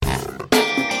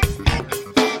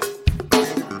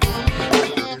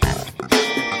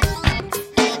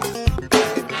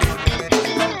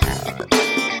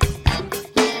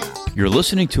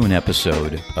listening to an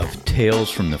episode of Tales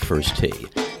from the First Tee.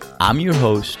 I'm your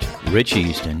host, Rich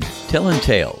Easton, telling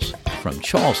tales from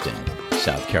Charleston,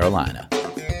 South Carolina.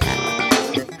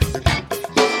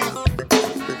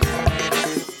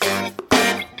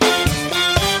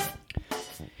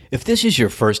 If this is your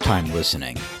first time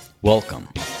listening, welcome.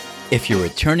 If you're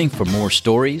returning for more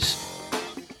stories,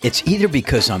 it's either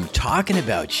because I'm talking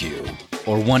about you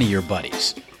or one of your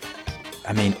buddies.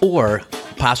 Or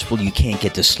possible you can't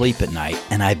get to sleep at night,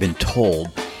 and I've been told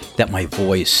that my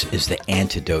voice is the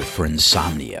antidote for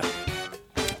insomnia.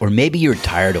 Or maybe you're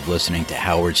tired of listening to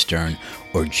Howard Stern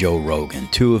or Joe Rogan,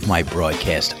 two of my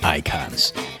broadcast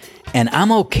icons. And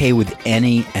I'm okay with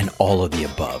any and all of the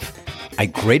above. I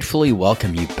gratefully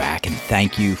welcome you back and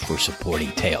thank you for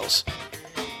supporting Tales.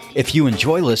 If you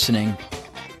enjoy listening,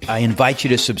 I invite you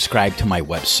to subscribe to my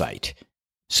website.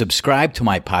 Subscribe to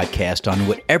my podcast on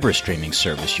whatever streaming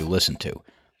service you listen to.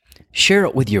 Share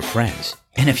it with your friends.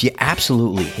 And if you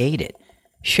absolutely hate it,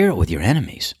 share it with your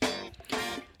enemies.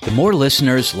 The more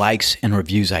listeners, likes, and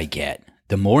reviews I get,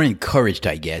 the more encouraged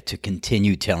I get to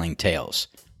continue telling tales.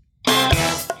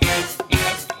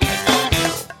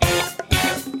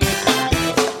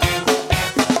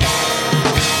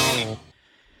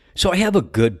 So I have a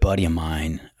good buddy of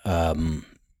mine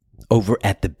over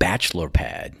at the Bachelor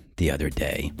Pad the other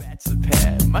day. Bachelor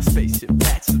Pad, my spaceship,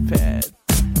 Bachelor Pad.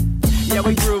 Yeah,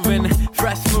 we grooving,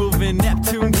 fresh moving,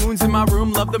 Neptune goons in my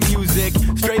room, love the music,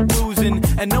 straight boozing,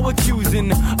 and no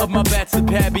accusing of my Bachelor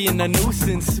Pad being a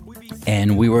nuisance.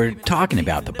 And we were talking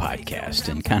about the podcast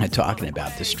and kind of talking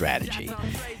about the strategy.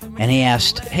 And he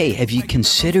asked, hey, have you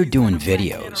considered doing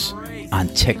videos on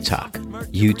TikTok,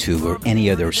 YouTube, or any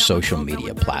other social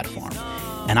media platform?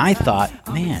 And I thought,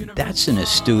 man, that's an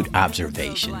astute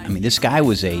observation. This guy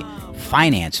was a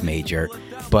finance major,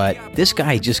 but this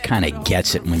guy just kind of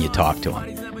gets it when you talk to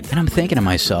him. And I'm thinking to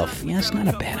myself, yeah, it's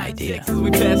not a bad idea.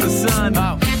 We pass the sun,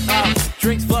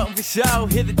 drinks floating for show,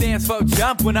 hear the dance floor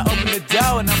jump when I open the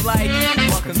door, and I'm like,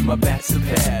 welcome to my Bachelor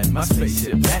Pad, my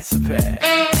spaceship, Bachelor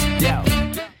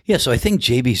Pad. Yeah, so I think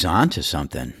JB's onto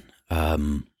something.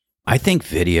 I think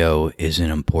video is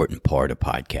an important part of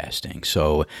podcasting.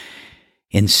 So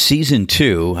in season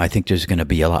 2, I think there's going to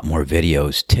be a lot more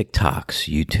videos, TikToks,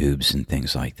 YouTubes, and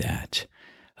things like that.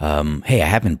 Hey, I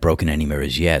haven't broken any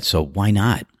mirrors yet, so why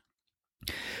not?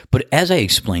 But as I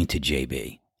explained to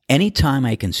JB, anytime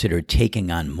I consider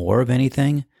taking on more of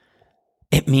anything,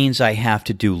 it means I have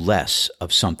to do less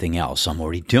of something else I'm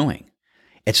already doing.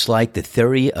 It's like the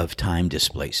theory of time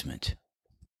displacement.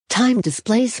 Time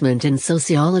displacement in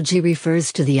sociology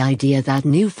refers to the idea that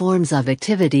new forms of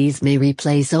activities may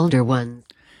replace older ones.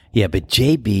 Yeah, but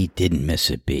JB didn't miss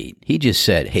a beat. He just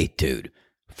said, hey, dude,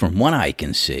 from what I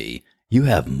can see, you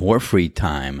have more free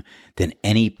time than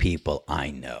any people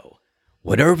I know.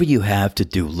 Whatever you have to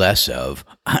do less of,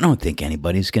 I don't think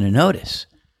anybody's going to notice.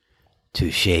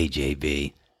 Touche,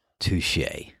 JB. Touche.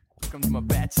 Welcome to my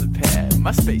Bachelor Pad,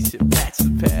 my spaceship,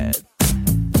 Bachelor Pad.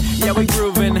 Yeah, we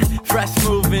grooving, fresh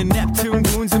moving, Neptune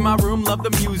goons in my room, love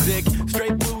the music,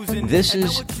 straight boozing. This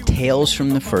is Tales from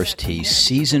the First Tee,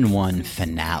 Season 1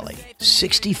 finale.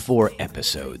 64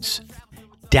 episodes.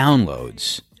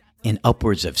 Downloads in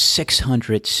upwards of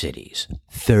 600 cities,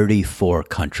 34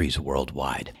 countries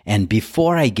worldwide. And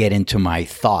before I get into my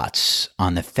thoughts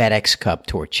on the FedEx Cup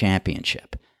Tour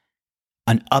Championship,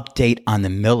 an update on the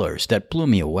Millers that blew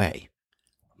me away.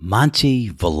 Monty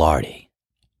Velarde,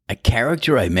 a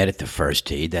character I met at the First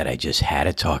Tee that I just had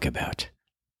to talk about.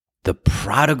 The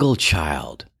prodigal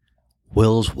child,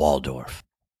 Wills Waldorf,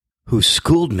 who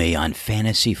schooled me on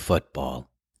fantasy football.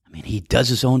 He does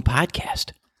his own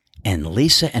podcast. And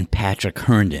Lisa and Patrick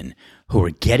Herndon, who were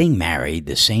getting married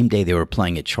the same day they were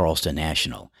playing at Charleston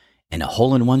National. And a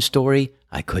hole-in-one story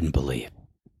I couldn't believe.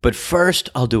 But first,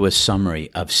 I'll do a summary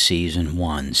of Season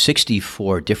 1,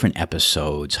 64 different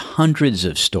episodes, hundreds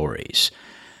of stories.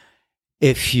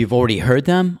 If you've already heard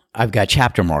them, I've got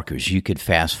chapter markers. You could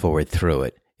fast forward through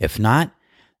it. If not,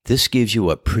 this gives you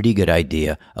a pretty good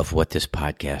idea of what this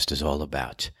podcast is all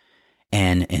about.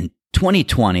 And in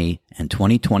 2020 and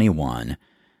 2021,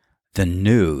 the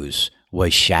news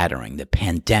was shattering, the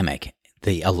pandemic,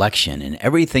 the election, and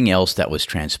everything else that was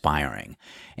transpiring.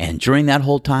 And during that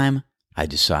whole time, I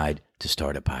decided to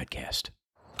start a podcast.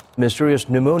 Mysterious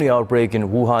pneumonia outbreak in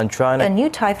Wuhan, China. A new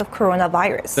type of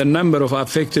coronavirus. The number of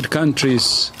affected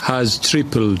countries has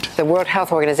tripled. The World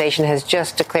Health Organization has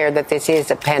just declared that this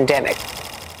is a pandemic.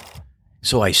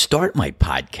 So I start my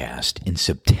podcast in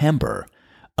September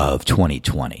of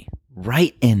 2020,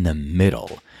 right in the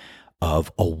middle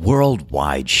of a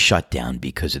worldwide shutdown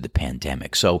because of the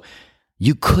pandemic. So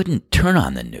You couldn't turn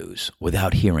on the news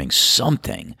without hearing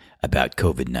something about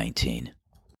COVID-19.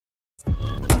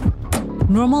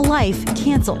 Normal life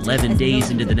canceled. 11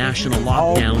 days into the national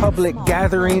lockdown. All public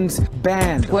gatherings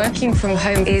banned. Working from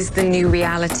home is the new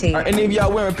reality. Are any of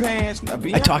y'all wearing pants?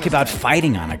 I talk about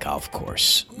fighting on a golf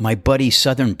course. My buddy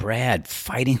Southern Brad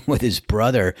fighting with his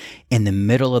brother in the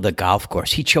middle of the golf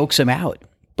course. He chokes him out,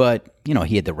 but,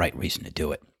 he had the right reason to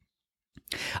do it.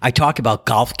 I talk about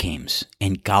golf games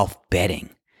and golf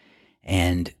betting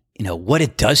and, what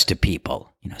it does to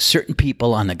people. Certain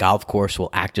people on the golf course will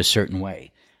act a certain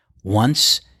way.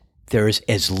 Once there's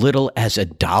as little as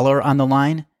 $1 on the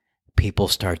line, people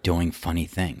start doing funny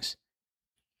things.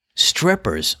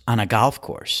 Strippers on a golf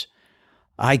course.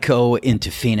 I go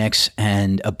into Phoenix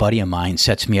and a buddy of mine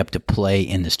sets me up to play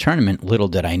in this tournament. Little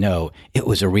did I know, it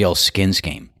was a real skins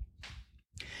game.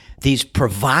 These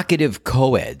provocative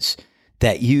co-eds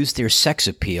that use their sex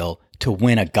appeal to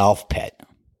win a golf bet.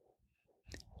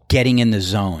 Getting in the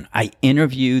zone. I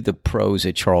interview the pros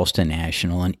at Charleston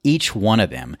National, and each one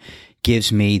of them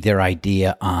gives me their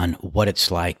idea on what it's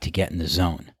like to get in the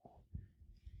zone.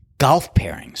 Golf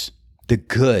pairings. The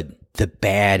good, the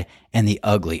bad, and the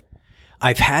ugly.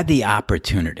 I've had the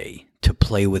opportunity to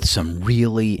play with some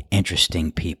really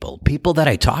interesting people that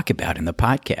I talk about in the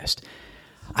podcast.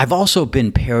 I've also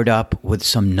been paired up with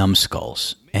some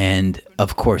numbskulls, and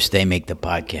of course they make the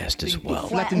podcast as well.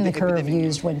 Flatten the curve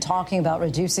used when talking about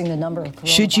reducing the number of coronavirus.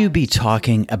 Should you be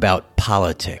talking about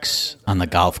politics on the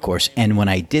golf course? And when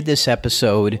I did this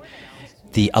episode,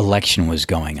 the election was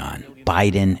going on,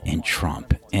 Biden and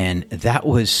Trump, and that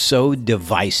was so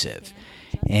divisive.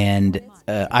 And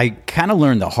I kind of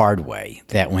learned the hard way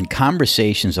that when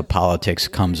conversations of politics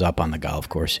comes up on the golf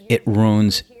course, it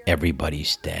ruins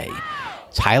everybody's day.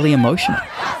 It's highly emotional.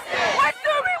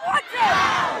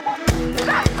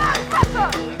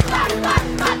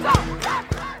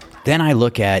 Then I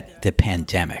look at the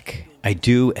pandemic. I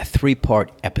do a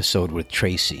 3-part episode with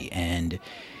Tracy, and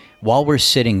while we're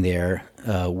sitting there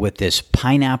with this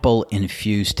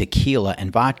pineapple-infused tequila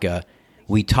and vodka,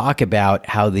 we talk about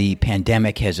how the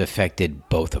pandemic has affected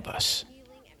both of us.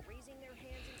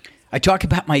 I talk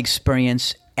about my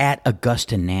experience at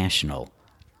Augusta National,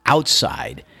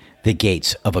 outside the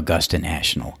gates of Augusta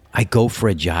National. I go for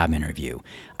a job interview.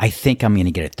 I think I'm going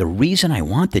to get it. The reason I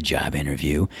want the job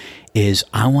interview is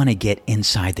I want to get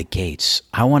inside the gates.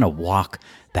 I want to walk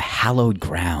the hallowed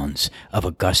grounds of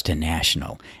Augusta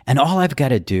National. And all I've got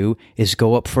to do is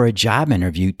go up for a job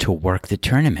interview to work the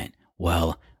tournament.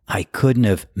 Well, I couldn't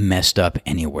have messed up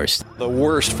any worse. The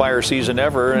worst fire season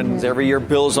ever, and every year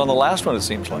builds on the last one, it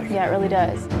seems like. Yeah, it really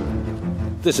does.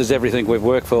 This is everything we've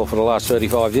worked for the last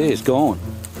 35 years, gone.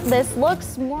 This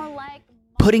looks more like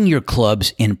putting your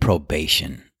clubs in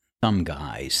probation. Some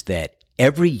guys that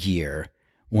every year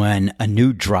when a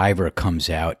new driver comes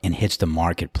out and hits the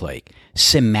marketplace,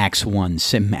 SimMax 1,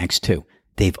 SimMax 2,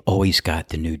 they've always got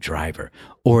the new driver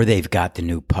or they've got the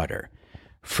new putter.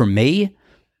 For me,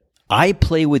 I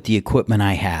play with the equipment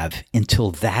I have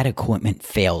until that equipment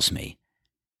fails me.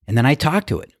 And then I talk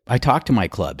to it. I talk to my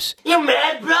clubs. You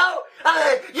mad, bro?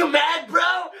 You mad, bro?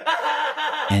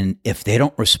 And if they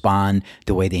don't respond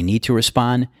the way they need to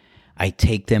respond, I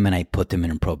take them and I put them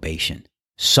in probation.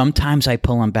 Sometimes I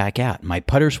pull them back out. My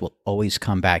putters will always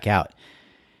come back out.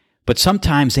 But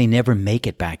sometimes they never make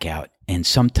it back out. And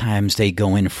sometimes they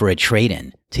go in for a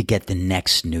trade-in to get the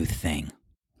next new thing.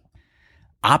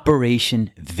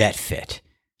 Operation Vet Fit.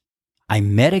 I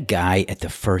met a guy at the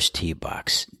first tee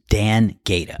box, Dan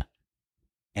Gata.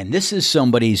 And this is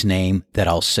somebody's name that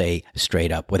I'll say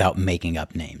straight up without making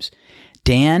up names.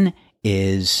 Dan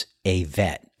is a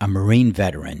vet, a Marine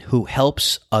veteran who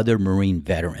helps other Marine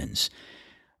veterans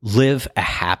live a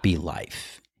happy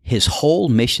life. His whole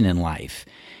mission in life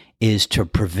is to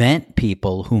prevent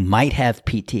people who might have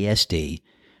PTSD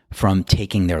from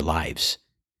taking their lives.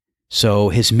 So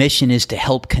his mission is to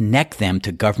help connect them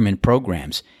to government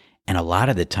programs. And a lot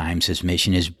of the times his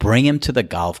mission is bring him to the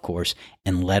golf course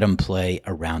and let him play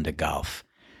a round of golf.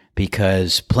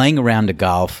 Because playing a round of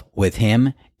golf with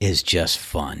him is just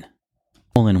fun.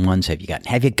 Hole-in-ones have you gotten?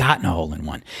 Have you gotten a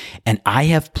hole-in-one? And I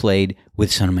have played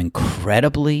with some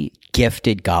incredibly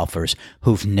gifted golfers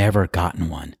who've never gotten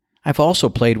one. I've also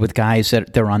played with guys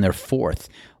that they're on their 4th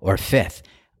or 5th.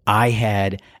 I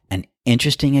had an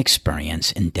interesting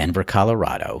experience in Denver,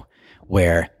 Colorado,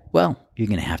 where, well, you're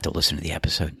going to have to listen to the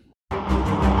episode.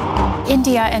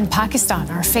 India and Pakistan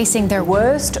are facing their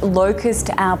worst locust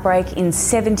outbreak in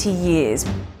 70 years.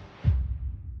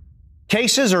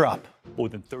 Cases are up.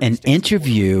 An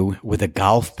interview with a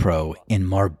golf pro in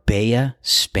Marbella,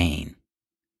 Spain.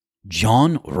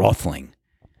 John Rothling.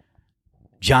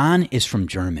 John is from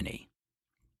Germany.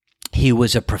 He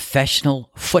was a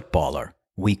professional footballer.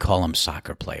 We call them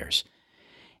soccer players.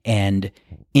 And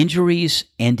injuries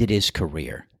ended his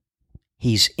career.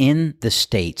 He's in the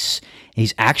States.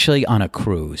 He's actually on a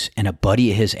cruise, and a buddy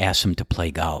of his asked him to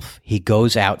play golf. He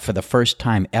goes out for the first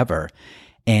time ever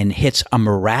and hits a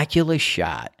miraculous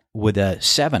shot with a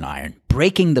 7-iron,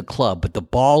 breaking the club, but the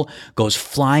ball goes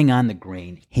flying on the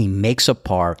green. He makes a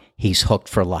par. He's hooked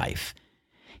for life.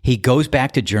 He goes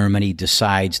back to Germany,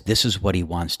 decides this is what he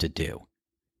wants to do.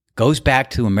 Goes back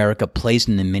to America, plays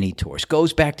in the mini tours.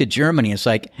 Goes back to Germany. It's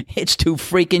like, it's too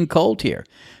freaking cold here.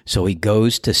 So he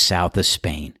goes to south of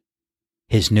Spain,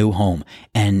 his new home,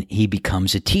 and he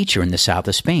becomes a teacher in the south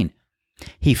of Spain.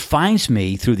 He finds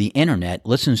me through the internet,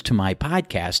 listens to my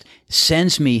podcast,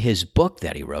 sends me his book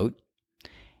that he wrote,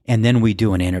 and then we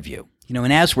do an interview. You know,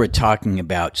 and as we're talking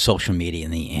about social media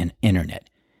and the internet,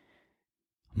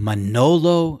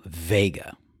 Manolo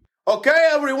Vega. Okay,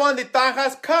 everyone, the time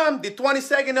has come. The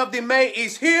 22nd of the May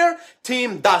is here.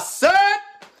 Team Dacet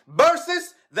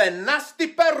versus the Nasty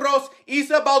Perros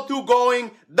is about to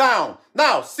going down.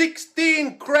 Now,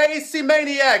 16 crazy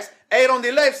maniacs, 8 on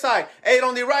the left side, 8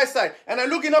 on the right side. And I'm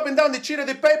looking up and down the sheet of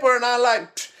the paper and I'm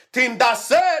like, Team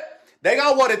Dacet, they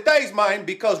got what it takes, man,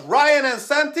 because Ryan and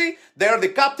Santi, they're the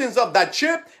captains of that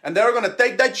ship, and they're going to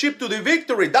take that ship to the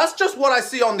victory. That's just what I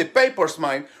see on the papers,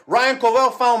 man. Ryan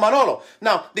Covell found Manolo.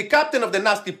 Now, the captain of the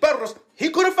Nasty Perros,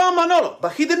 he could have found Manolo,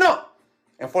 but he did not.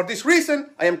 And for this reason,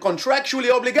 I am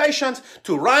contractually obligations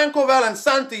to Ryan Covell and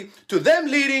Santi, to them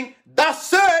leading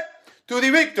Dacet to the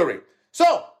victory.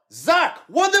 So, Zach,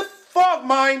 what the fuck,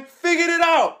 man? Figured it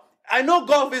out. I know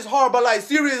golf is hard, but like,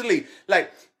 seriously,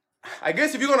 like, I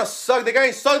guess if you're going to suck the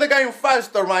game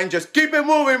faster, man. Just keep it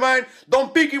moving, man.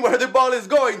 Don't pick it where the ball is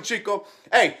going, chico.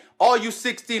 Hey, all you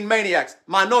 16 maniacs,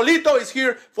 Manolito is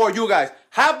here for you guys.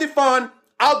 Have the fun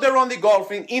out there on the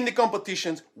golfing, in the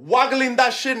competitions, waggling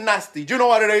that shit nasty. You know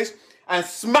what it is? And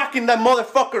smacking that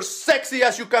motherfucker sexy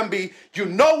as you can be. You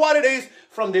know what it is.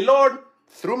 From the Lord,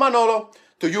 through Manolo,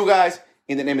 to you guys.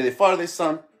 In the name of the Father, the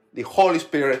Son, the Holy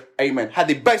Spirit. Amen. Had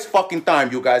the best fucking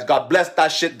time, you guys. God bless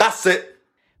that shit. That's it.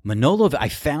 I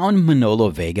found Manolo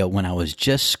Vega when I was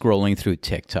just scrolling through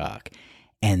TikTok.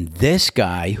 And this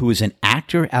guy, who is an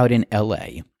actor out in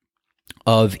LA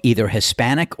of either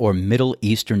Hispanic or Middle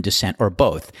Eastern descent, or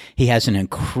both, he has an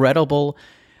incredible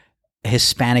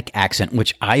Hispanic accent,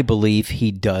 which I believe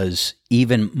he does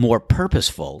even more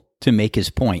purposeful to make his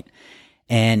point.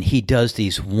 And he does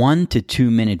these 1 to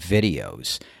 2 minute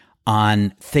videos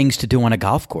on things to do on a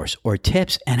golf course or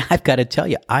tips. And I've got to tell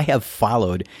you, I have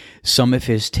followed some of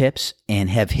his tips and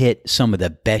have hit some of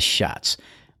the best shots.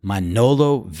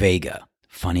 Manolo Vega,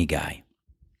 funny guy.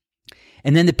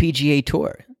 And then the PGA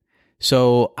Tour.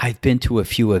 So I've been to a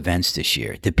few events this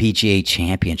year. The PGA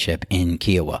Championship in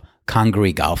Kiowa,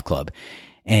 Congaree Golf Club.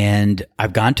 And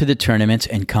I've gone to the tournaments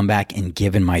and come back and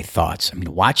given my thoughts. I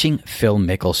mean, watching Phil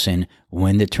Mickelson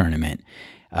win the tournament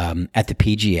at the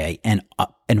PGA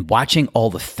and watching all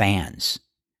the fans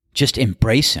just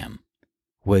embrace him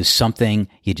was something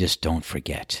you just don't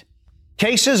forget.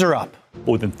 Cases are up.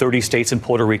 More than 30 states and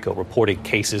Puerto Rico reporting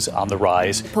cases on the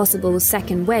rise. Possible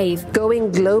second wave.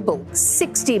 Going global.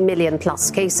 60 million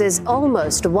plus cases,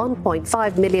 almost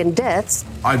 1.5 million deaths.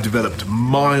 I've developed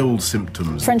mild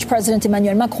symptoms. French President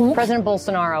Emmanuel Macron. President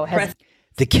Bolsonaro has...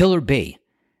 The Killer Bee.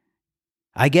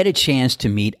 I get a chance to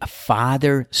meet a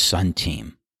father-son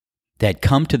team that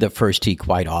come to the first tee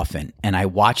quite often. And I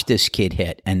watch this kid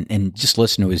hit and just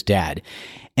listen to his dad.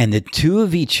 And the two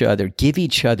of each other give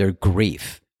each other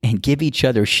grief and give each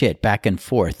other shit back and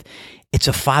forth. It's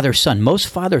a father-son. Most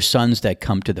father-sons that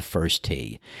come to the first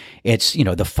tee, it's, you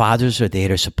know, the fathers are there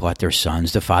to support their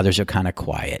sons. The fathers are kind of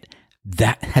quiet.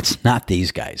 That's not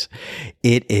these guys.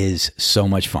 It is so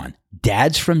much fun.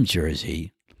 Dad's from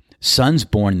Jersey. Son's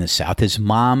born in the South. His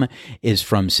mom is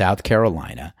from South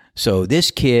Carolina. So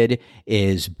this kid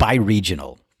is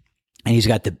bi-regional, and he's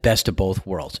got the best of both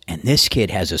worlds. And this kid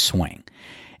has a swing.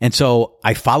 And so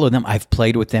I follow them. I've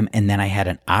played with them. And then I had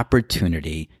an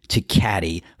opportunity to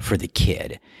caddy for the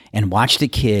kid and watch the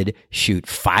kid shoot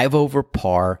 5 over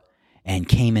par and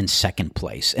came in second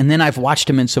place. And then I've watched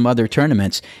him in some other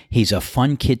tournaments. He's a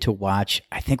fun kid to watch.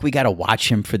 I think we got to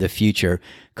watch him for the future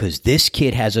because this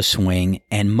kid has a swing.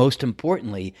 And most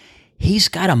importantly, he's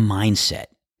got a mindset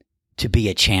to be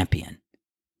a champion.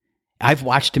 I've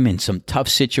watched him in some tough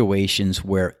situations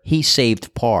where he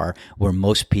saved par where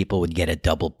most people would get a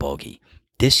double bogey.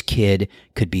 this kid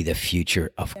could be the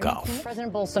future of golf.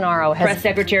 President Bolsonaro has... Press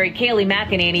Secretary Kayleigh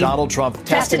McEnany. Donald Trump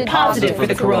tested positive for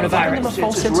the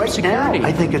coronavirus. Right now,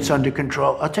 I think it's under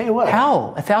control. I'll tell you what. How?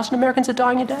 1,000 Americans are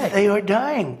dying a day. They are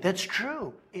dying. That's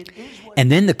true. It is.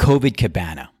 And then the COVID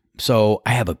cabana. So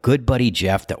I have a good buddy,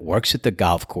 Jeff, that works at the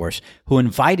golf course, who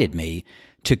invited me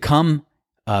to come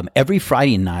every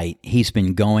Friday night. He's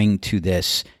been going to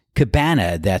this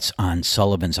cabana that's on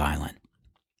Sullivan's Island.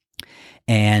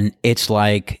 And it's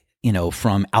like, you know,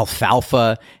 from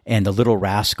Alfalfa and the Little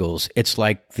Rascals, it's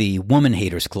like the Woman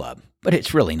Haters Club, but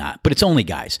it's really not. But it's only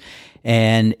guys.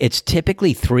 And it's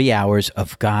typically 3 hours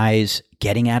of guys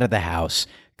getting out of the house,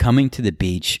 coming to the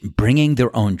beach, bringing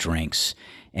their own drinks,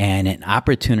 and an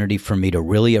opportunity for me to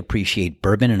really appreciate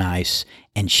bourbon and ice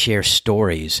and share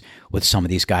stories with some of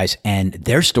these guys. And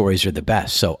their stories are the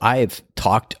best. So I've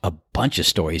talked a bunch of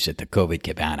stories at the COVID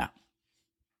Cabana.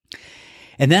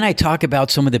 And then I talk about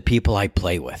some of the people I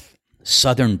play with.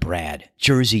 Southern Brad,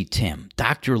 Jersey Tim,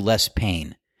 Dr. Les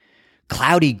Payne,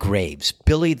 Cloudy Graves,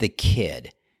 Billy the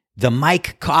Kid, the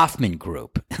Mike Kaufman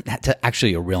Group. That's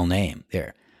actually a real name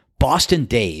there. Boston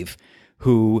Dave,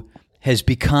 who has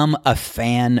become a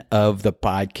fan of the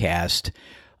podcast,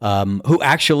 who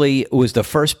actually was the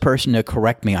first person to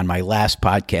correct me on my last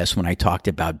podcast when I talked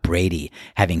about Brady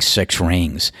having 6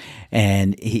 rings.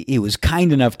 And he was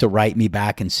kind enough to write me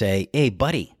back and say, hey,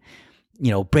 buddy, you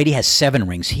know, Brady has 7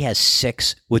 rings. He has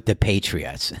 6 with the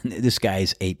Patriots. This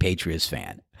guy's a Patriots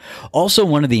fan. Also,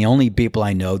 one of the only people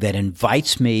I know that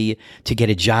invites me to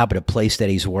get a job at a place that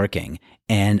he's working.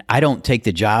 And I don't take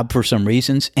the job for some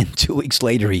reasons, and 2 weeks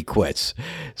later he quits.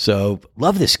 So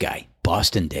love this guy,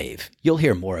 Boston Dave. You'll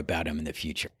hear more about him in the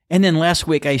future. And then last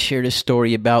week I shared a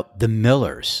story about the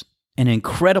Millers, an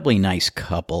incredibly nice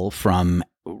couple from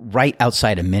right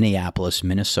outside of Minneapolis,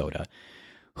 Minnesota,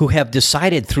 who have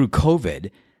decided through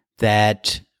COVID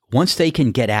that once they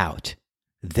can get out,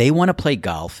 they want to play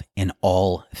golf in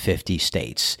all 50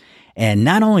 states. And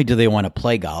not only do they want to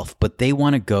play golf, but they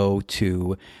want to go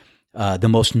to the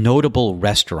most notable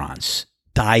restaurants,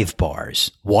 dive bars,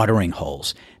 watering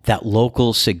holes that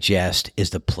locals suggest is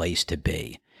the place to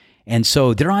be. And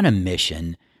so they're on a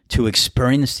mission to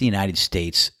experience the United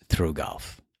States through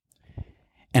golf.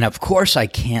 And of course, I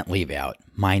can't leave out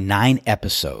my 9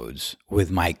 episodes with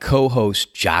my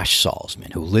co-host, Josh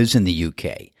Salzman, who lives in the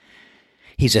UK.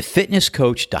 He's a fitness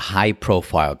coach to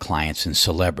high-profile clients and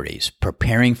celebrities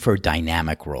preparing for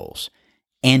dynamic roles.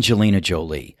 Angelina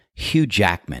Jolie, Hugh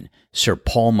Jackman, Sir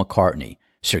Paul McCartney,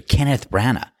 Sir Kenneth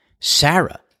Branagh,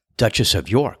 Sarah, Duchess of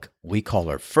York, we call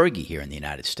her Fergie here in the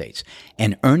United States,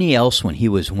 and Ernie Els when he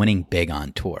was winning big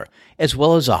on tour, as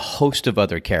well as a host of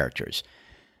other characters.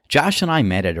 Josh and I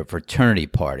met at a fraternity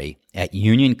party at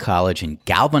Union College and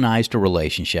galvanized a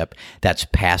relationship that's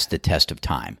passed the test of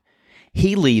time.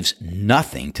 He leaves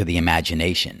nothing to the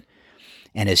imagination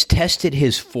and has tested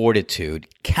his fortitude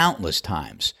countless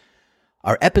times.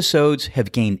 Our episodes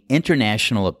have gained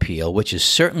international appeal, which has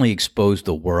certainly exposed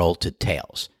the world to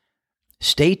tales.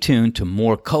 Stay tuned to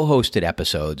more co-hosted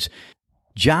episodes.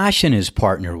 Josh and his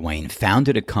partner Wayne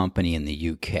founded a company in the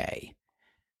UK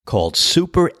called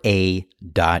SuperA.UK.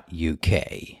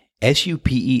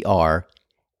 SUPERA,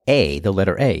 the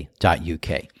letter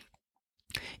A.UK.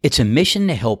 It's a mission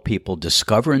to help people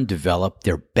discover and develop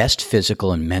their best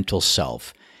physical and mental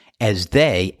self as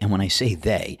they, and when I say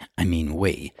they, I mean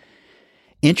we,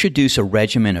 introduce a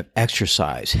regimen of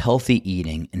exercise, healthy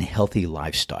eating, and healthy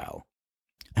lifestyle.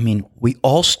 I mean, we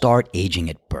all start aging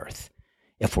at birth.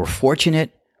 If we're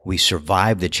fortunate, we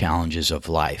survive the challenges of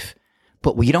life.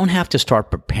 But we don't have to start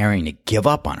preparing to give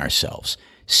up on ourselves,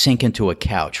 sink into a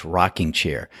couch, rocking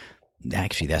chair.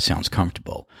 Actually, that sounds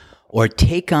comfortable. Or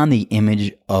take on the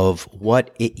image of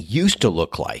what it used to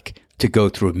look like to go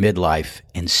through midlife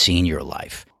and senior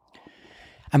life.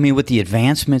 I mean, with the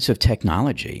advancements of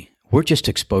technology, we're just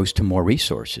exposed to more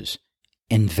resources.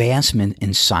 Advancement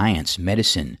in science,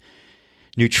 medicine,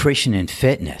 nutrition, and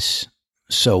fitness.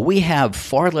 So we have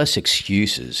far less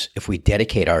excuses if we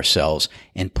dedicate ourselves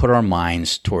and put our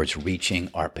minds towards reaching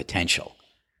our potential.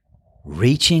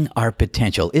 Reaching our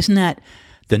potential. Isn't that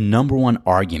the number one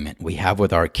argument we have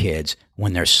with our kids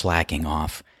when they're slacking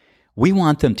off? We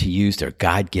want them to use their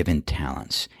God-given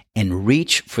talents and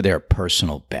reach for their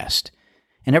personal best.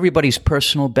 And everybody's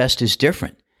personal best is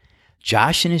different.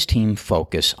 Josh and his team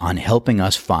focus on helping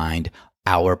us find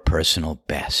our personal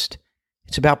best.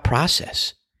 It's about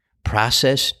process.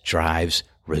 Process drives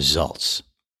results.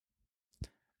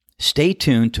 Stay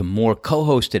tuned to more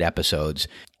co-hosted episodes,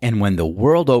 and when the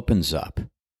world opens up,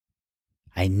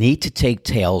 I need to take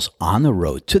Tales on the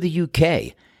road to the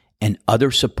UK and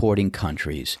other supporting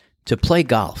countries to play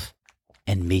golf.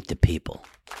 and meet the people.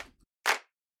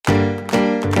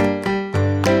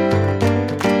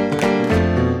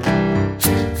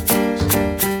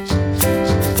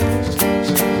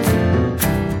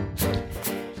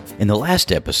 In the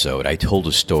last episode, I told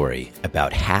a story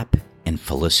about Hap and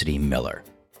Felicity Miller,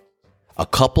 a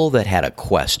couple that had a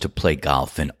quest to play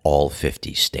golf in all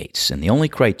 50 states. And the only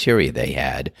criteria they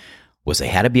had was they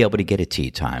had to be able to get a tee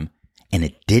time, and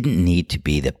it didn't need to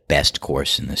be the best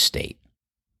course in the state.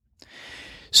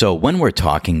 So when we're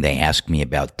talking, they asked me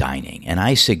about dining, and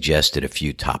I suggested a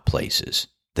few top places.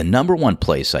 The number one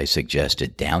place I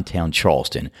suggested downtown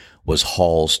Charleston was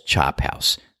Hall's Chop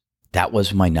House. That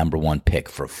was my number one pick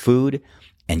for food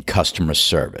and customer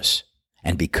service.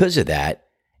 And because of that,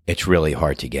 it's really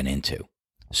hard to get into.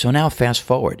 So now fast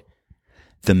forward.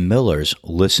 The Millers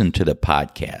listened to the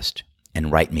podcast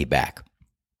and write me back.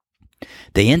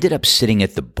 They ended up sitting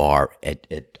at the bar at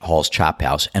Hall's Chop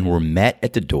House and were met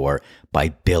at the door by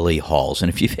Billy Halls. And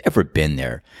if you've ever been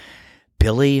there,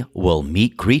 Billy will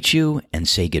greet you and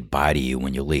say goodbye to you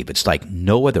when you leave. It's like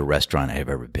no other restaurant I've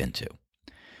ever been to.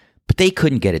 But they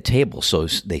couldn't get a table, so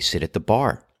they sit at the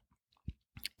bar.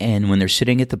 And when they're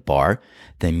sitting at the bar,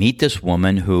 they meet this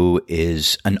woman who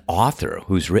is an author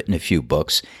who's written a few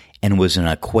books and was an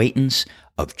acquaintance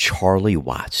of Charlie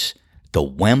Watts, the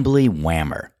Wembley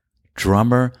Whammer,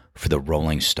 drummer for the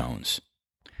Rolling Stones.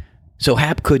 So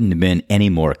Hap couldn't have been any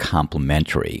more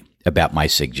complimentary about my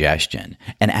suggestion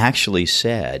and actually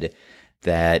said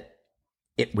that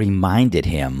it reminded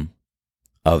him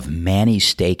of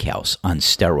Manny's Steakhouse on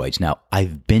steroids. Now,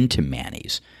 I've been to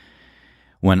Manny's.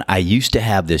 When I used to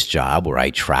have this job where I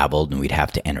traveled and we'd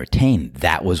have to entertain,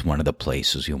 that was one of the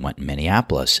places we went in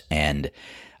Minneapolis. And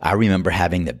I remember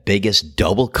having the biggest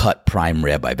double-cut prime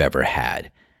rib I've ever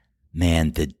had.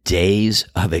 Man, the days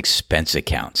of expense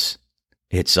accounts.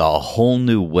 It's a whole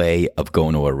new way of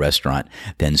going to a restaurant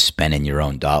than spending your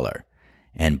own dollar.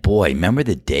 And boy, remember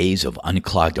the days of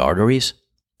unclogged arteries?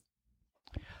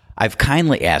 I've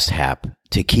kindly asked Hap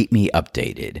to keep me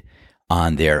updated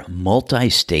on their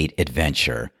multi-state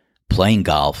adventure, playing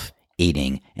golf,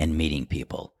 eating, and meeting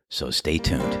people. So stay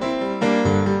tuned.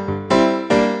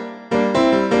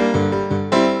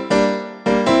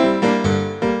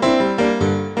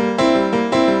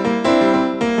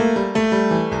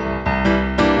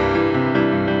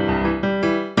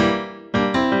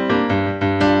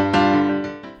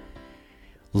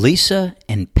 Lisa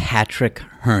and Patrick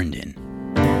Herndon.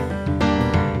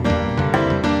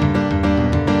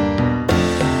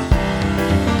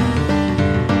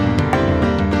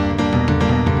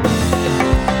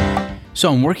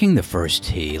 So I'm working the first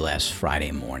tee last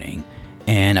Friday morning,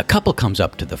 and a couple comes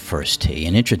up to the first tee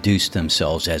and introduce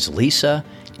themselves as Lisa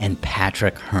and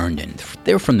Patrick Herndon.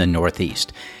 They're from the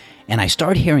Northeast. And I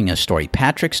start hearing a story.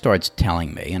 Patrick starts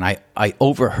telling me, and I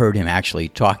overheard him actually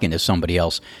talking to somebody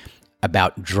else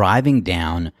about driving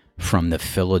down from the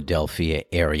Philadelphia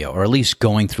area, or at least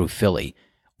going through Philly,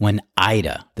 when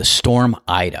Ida, the storm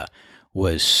Ida,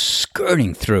 was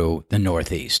skirting through the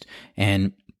Northeast.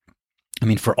 And I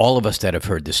mean, for all of us that have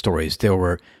heard the stories, there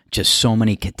were just so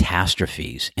many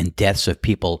catastrophes and deaths of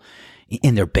people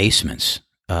in their basements,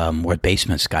 where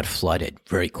basements got flooded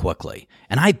very quickly.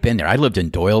 And I've been there. I lived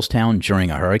in Doylestown during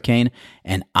a hurricane,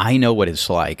 and I know what it's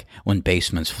like when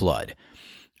basements flood.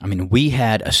 I mean, we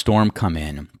had a storm come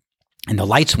in, and the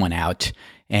lights went out,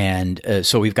 and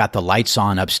so we've got the lights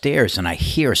on upstairs, and I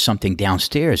hear something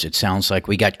downstairs. It sounds like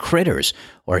we got critters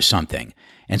or something.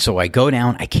 And so I go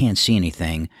down. I can't see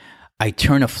anything. I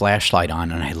turn a flashlight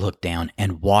on and I look down,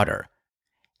 and water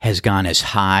has gone as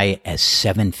high as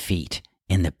 7 feet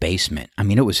in the basement. I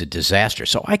mean, it was a disaster.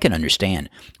 So I can understand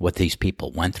what these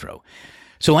people went through.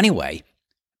 So anyway,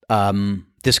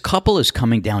 this couple is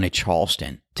coming down to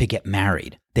Charleston to get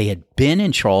married. They had been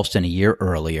in Charleston a year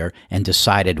earlier and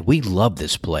decided, we love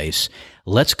this place.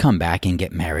 Let's come back and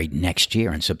get married next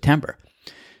year in September.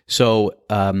 So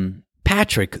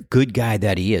Patrick, good guy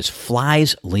that he is,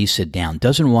 flies Lisa down,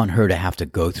 doesn't want her to have to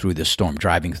go through the storm,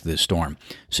 driving through the storm.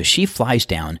 So she flies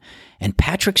down, and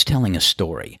Patrick's telling a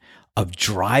story of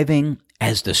driving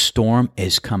as the storm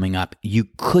is coming up. You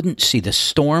couldn't see. The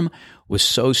storm was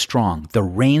so strong, the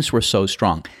rains were so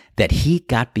strong, that he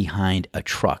got behind a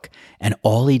truck, and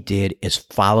all he did is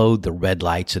follow the red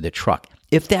lights of the truck.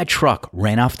 If that truck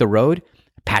ran off the road,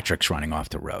 Patrick's running off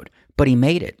the road. But he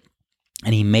made it,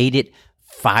 and he made it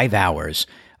 5 hours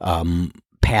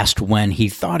past when he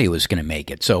thought he was going to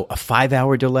make it. So a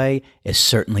 5-hour delay is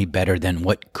certainly better than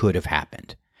what could have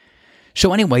happened.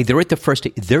 So anyway, they're at the first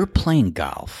day. They're playing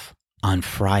golf on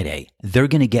Friday. They're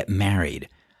going to get married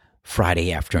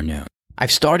Friday afternoon.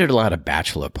 I've started a lot of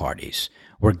bachelor parties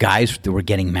where guys were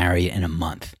getting married in a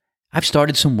month. I've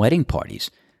started some wedding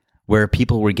parties where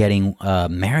people were getting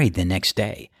married the next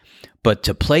day. But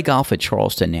to play golf at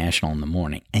Charleston National in the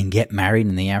morning and get married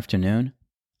in the afternoon,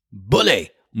 bully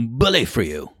for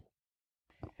you.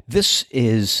 This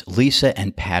is Lisa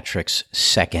and Patrick's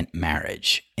second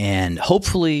marriage. And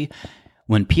hopefully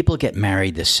when people get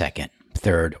married the second,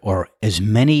 third, or as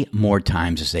many more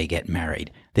times as they get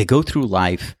married, they go through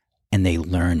life and they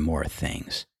learn more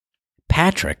things.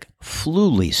 Patrick flew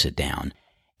Lisa down,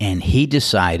 and he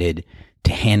decided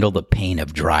to handle the pain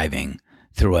of driving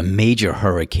through a major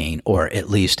hurricane, or at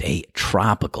least a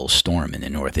tropical storm in the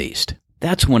Northeast.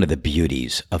 That's one of the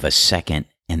beauties of a second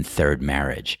and third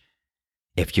marriage.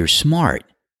 If you're smart,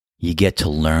 you get to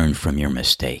learn from your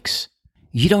mistakes.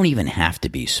 You don't even have to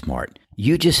be smart.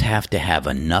 You just have to have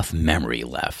enough memory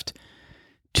left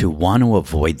to want to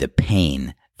avoid the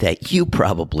pain that you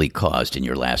probably caused in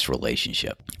your last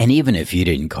relationship. And even if you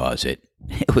didn't cause it,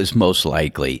 it was most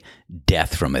likely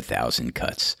death from 1,000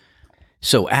 cuts.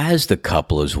 So as the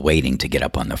couple is waiting to get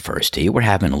up on the first tee, we're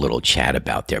having a little chat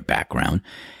about their background.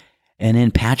 And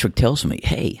then Patrick tells me,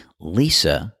 hey,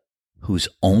 Lisa, who's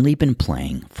only been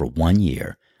playing for 1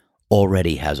 year,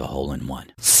 already has a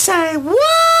hole-in-one. Say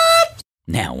what?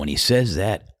 Now, when he says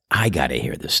that, I got to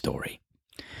hear the story.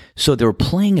 So they're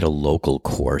playing at a local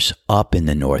course up in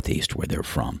the Northeast where they're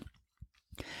from.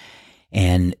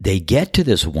 And they get to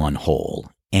this one hole,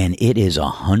 and it is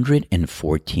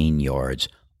 114 yards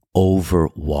over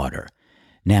water.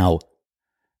 Now,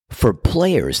 for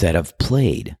players that have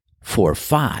played for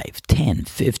 5, 10,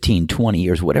 15, 20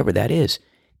 years, whatever that is,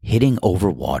 hitting over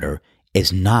water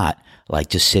is not like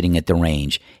just sitting at the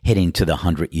range, hitting to the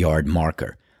 100-yard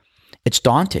marker. It's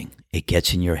daunting. It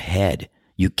gets in your head.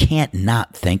 You can't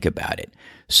not think about it.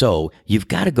 So you've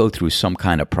got to go through some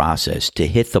kind of process to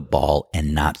hit the ball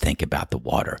and not think about the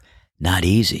water. Not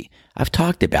easy. I've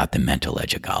talked about the mental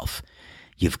edge of golf.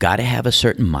 You've got to have a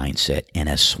certain mindset and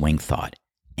a swing thought.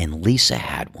 And Lisa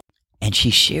had one. And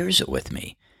she shares it with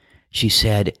me. She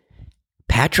said,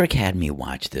 Patrick had me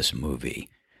watch this movie,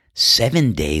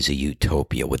 7 Days of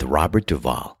Utopia with Robert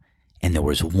Duvall. And there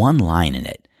was one line in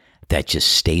it that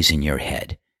just stays in your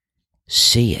head.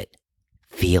 See it,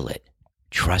 feel it,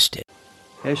 trust it.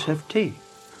 SFT.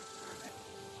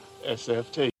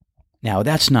 SFT. Now,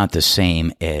 that's not the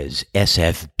same as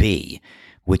SFB,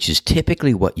 which is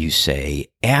typically what you say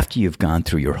after you've gone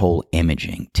through your whole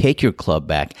imaging. Take your club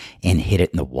back and hit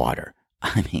it in the water.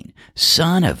 I mean,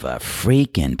 son of a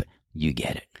freaking... You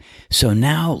get it. So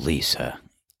now, Lisa,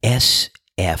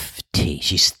 SFT.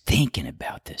 She's thinking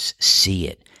about this. See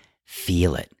it,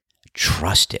 feel it,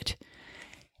 trust it.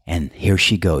 And here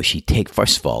she goes.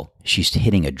 First of all, she's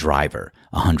hitting a driver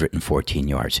 114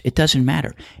 yards. It doesn't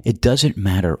matter. It doesn't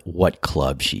matter what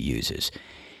club she uses.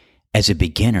 As a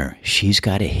beginner, she's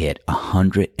got to hit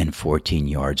 114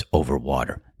 yards over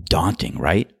water. Daunting,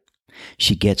 right?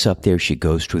 She gets up there. She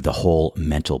goes through the whole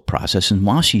mental process. And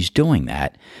while she's doing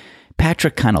that,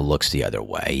 Patrick kind of looks the other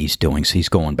way. He's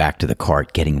going back to the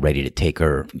cart, getting ready to take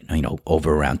her,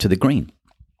 over around to the green.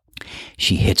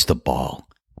 She hits the ball.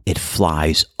 It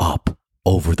flies up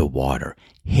over the water,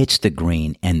 hits the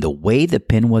green, and the way the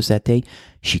pin was that day,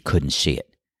 she couldn't see it.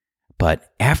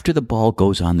 But after the ball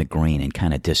goes on the green and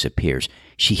kind of disappears,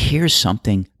 she hears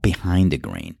something behind the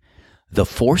green. The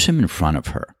foursome in front of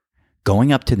her,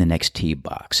 going up to the next tee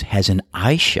box, has an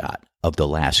eye shot of the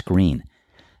last green.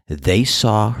 They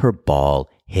saw her ball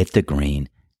hit the green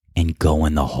and go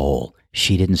in the hole.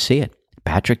 She didn't see it.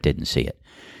 Patrick didn't see it.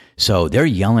 So they're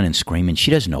yelling and screaming.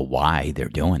 She doesn't know why they're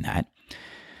doing that.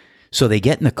 So they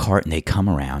get in the cart and they come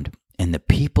around, and the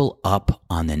people up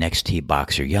on the next tee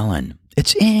box are yelling,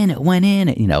 it's in, it went in,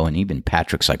 and even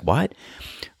Patrick's like, what?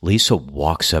 Lisa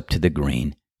walks up to the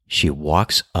green. She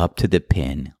walks up to the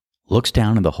pin, looks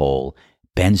down in the hole,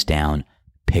 bends down,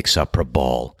 picks up her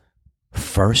ball.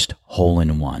 First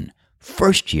hole-in-one.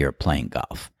 First year playing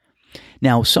golf.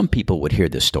 Now, some people would hear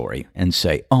this story and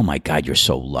say, oh my God, you're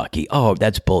so lucky. Oh,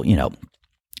 that's bull.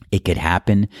 It could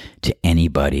happen to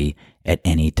anybody at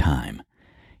any time.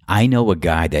 I know a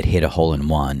guy that hit a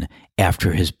hole-in-one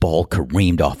after his ball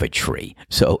careened off a tree.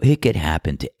 So it could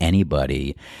happen to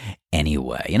anybody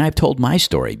anyway. And I've told my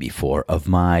story before of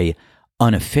my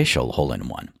unofficial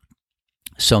hole-in-one.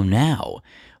 So now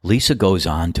Lisa goes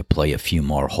on to play a few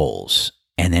more holes.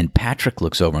 And then Patrick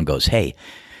looks over and goes, hey,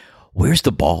 where's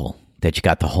the ball that you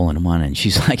got the hole-in-one? And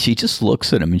she's like, she just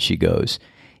looks at him and she goes,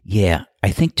 yeah,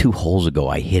 I think 2 holes ago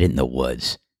I hit it in the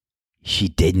woods. She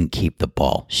didn't keep the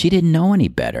ball. She didn't know any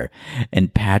better.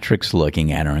 And Patrick's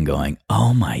looking at her and going,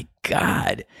 oh my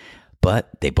God.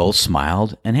 But they both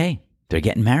smiled and hey, they're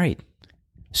getting married.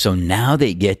 So now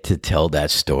they get to tell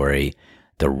that story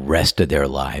the rest of their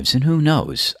lives. And who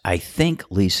knows? I think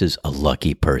Lisa's a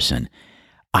lucky person.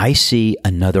 I see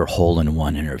another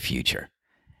hole-in-one in her future.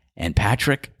 And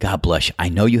Patrick, God bless you. I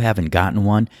know you haven't gotten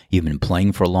one. You've been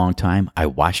playing for a long time. I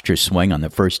watched your swing on the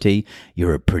first tee.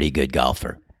 You're a pretty good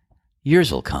golfer.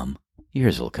 Years will come.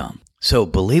 Years will come. So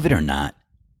believe it or not,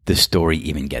 the story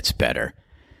even gets better.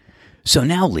 So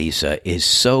now Lisa is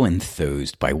so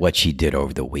enthused by what she did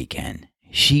over the weekend.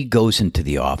 She goes into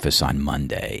the office on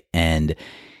Monday, and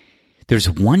there's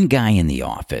one guy in the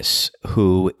office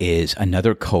who is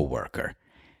another coworker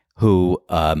who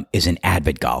is an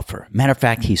avid golfer. Matter of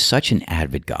fact, he's such an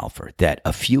avid golfer that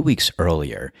a few weeks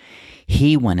earlier,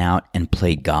 he went out and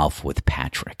played golf with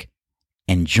Patrick.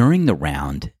 And during the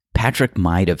round, Patrick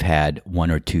might have had one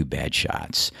or two bad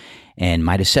shots and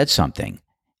might have said something.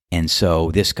 And so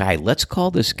this guy, let's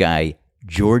call this guy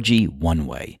Georgie One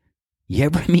Way. You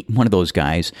ever meet one of those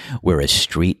guys where a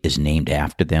street is named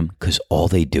after them because all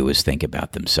they do is think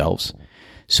about themselves?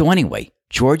 So anyway,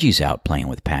 Georgie's out playing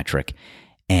with Patrick,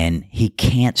 and he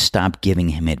can't stop giving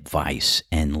him advice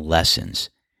and lessons.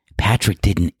 Patrick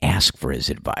didn't ask for his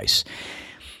advice.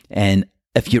 And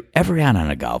if you're ever out on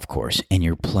a golf course and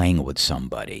you're playing with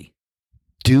somebody,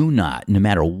 do not, no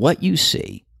matter what you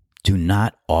see, do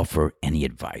not offer any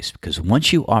advice, because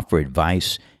once you offer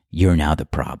advice, you're now the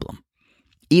problem.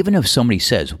 Even if somebody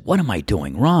says, what am I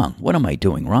doing wrong? What am I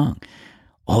doing wrong?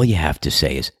 All you have to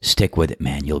say is, stick with it,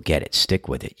 man. You'll get it. Stick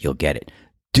with it. You'll get it.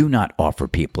 Do not offer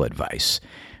people advice.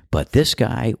 But this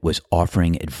guy was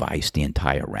offering advice the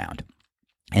entire round.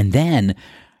 And then,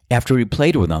 after he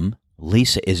played with him,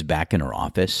 Lisa is back in her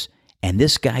office, and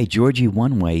this guy, Georgie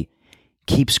One Way,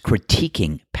 keeps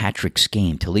critiquing Patrick's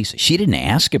game to Lisa. She didn't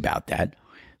ask about that.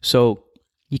 So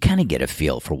you kind of get a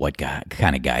feel for what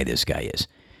kind of guy this guy is.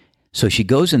 So she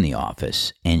goes in the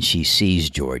office and she sees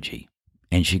Georgie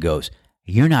and she goes,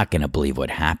 you're not going to believe what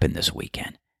happened this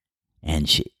weekend. And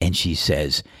she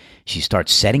says, she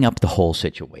starts setting up the whole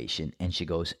situation and she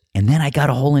goes, and then I got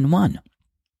a hole in one.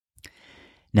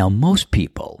 Now, most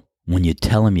people, when you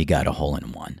tell them you got a hole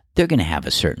in one, they're going to have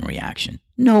a certain reaction.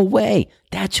 No way.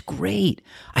 That's great.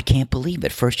 I can't believe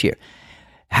it. First year.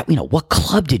 What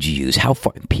club did you use? How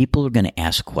far? People are going to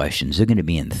ask questions. They're going to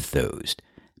be enthused.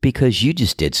 Because you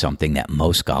just did something that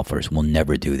most golfers will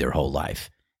never do their whole life.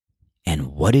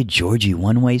 And what did Georgie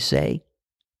One Way say?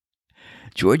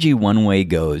 Georgie One Way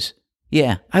goes,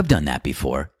 yeah, I've done that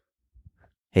before.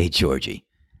 Hey, Georgie,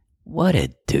 what a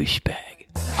douchebag.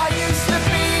 I used to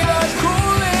be the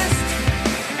coolest.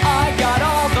 I got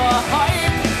all the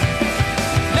hype.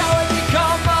 Now I've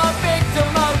become a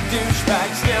victim of douchebag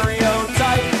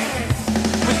stereotype.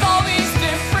 With all these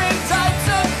different types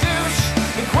of douche,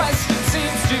 the question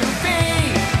seems to be,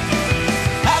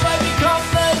 have I become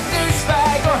the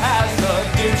douchebag or has the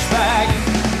douchebag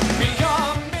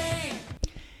become me?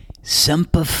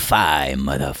 Semper Fi,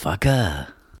 motherfucker.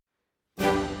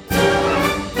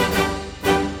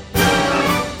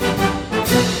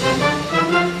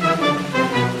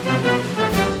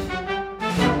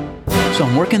 So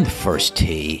I'm working the first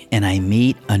tee and I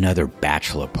meet another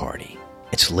bachelor party.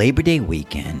 It's Labor Day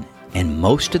weekend and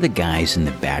most of the guys in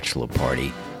the bachelor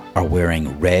party are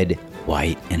wearing red,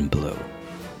 white, and blue.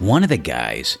 One of the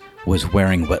guys was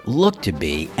wearing what looked to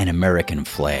be an American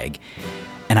flag,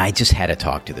 and I just had to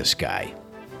talk to this guy.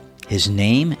 His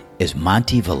name is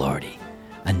Monty Velarde,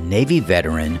 a Navy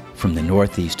veteran from the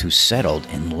Northeast who settled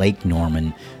in Lake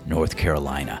Norman, North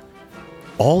Carolina.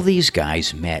 All these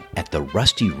guys met at the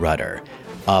Rusty Rudder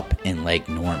up in Lake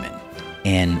Norman.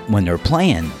 And when they're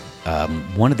playing,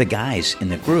 one of the guys in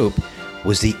the group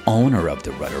was the owner of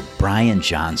the Rudder, Brian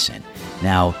Johnson.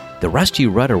 Now, the Rusty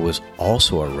Rudder was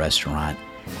also a restaurant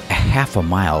a half a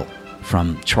mile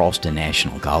from Charleston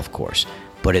National Golf Course,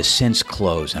 but has since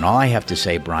closed. And all I have to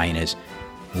say, Brian, is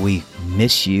we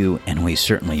miss you and we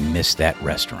certainly miss that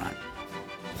restaurant.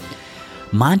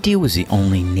 Monty was the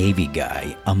only Navy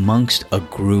guy amongst a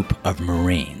group of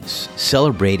Marines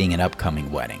celebrating an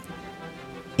upcoming wedding.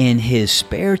 In his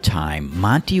spare time,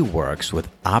 Monty works with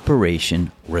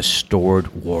Operation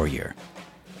Restored Warrior,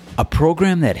 a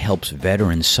program that helps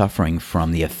veterans suffering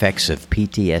from the effects of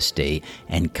PTSD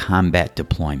and combat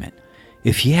deployment.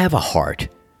 If you have a heart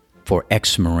for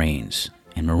ex-Marines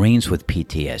and Marines with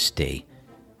PTSD,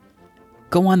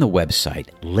 go on the website,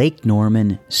 Lake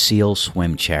Norman Seal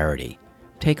Swim Charity.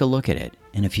 Take a look at it,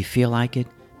 and if you feel like it,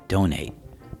 donate.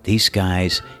 These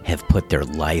guys have put their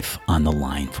life on the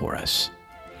line for us.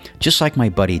 Just like my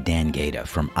buddy Dan Gaeta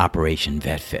from Operation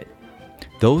VetFit.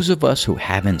 Those of us who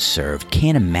haven't served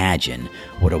can't imagine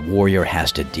what a warrior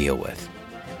has to deal with.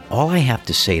 all I have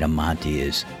to say to Monty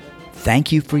is,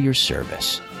 thank you for your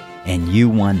service. And you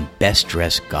won Best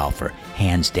Dressed Golfer,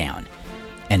 hands down.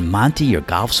 And Monty, your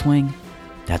golf swing,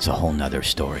 that's a whole nother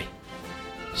story.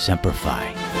 Semper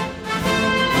Fi.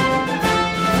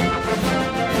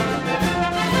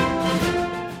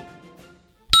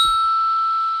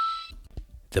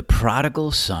 The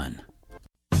Prodigal Son.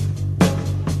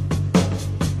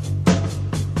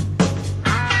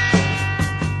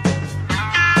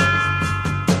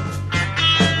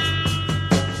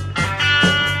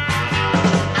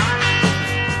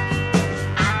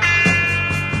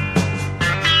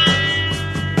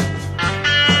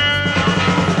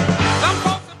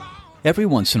 Every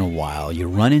once in a while, you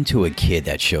run into a kid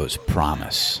that shows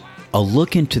promise, a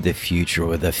look into the future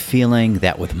with a feeling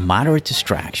that with moderate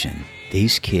distraction,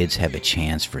 these kids have a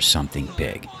chance for something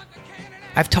big.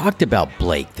 I've talked about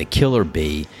Blake, the killer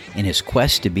bee, in his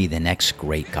quest to be the next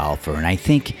great golfer, and I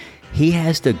think he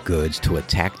has the goods to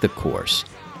attack the course,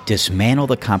 dismantle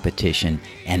the competition,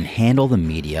 and handle the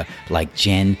media like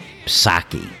Jen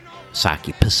Psaki,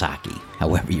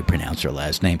 however you pronounce her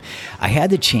last name. I had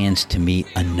the chance to meet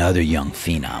another young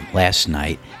phenom last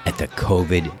night at the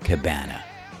COVID Cabana.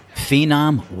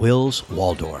 Phenom Wills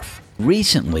Waldorf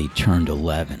recently turned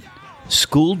 11,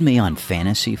 schooled me on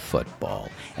fantasy football,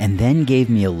 and then gave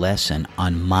me a lesson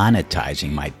on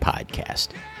monetizing my podcast.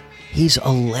 He's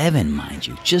 11, mind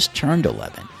you, just turned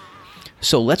 11.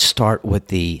 So let's start with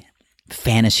the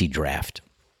fantasy draft.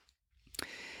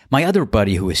 My other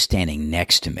buddy who was standing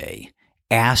next to me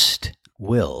asked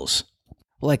Wills,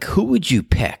 like, who would you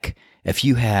pick if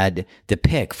you had the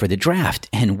pick for the draft?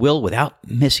 And Will, without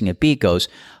missing a beat, goes,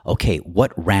 okay,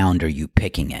 what round are you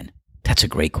picking in? That's a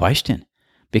great question,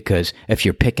 because if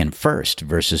you're picking first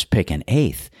versus picking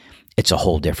eighth, it's a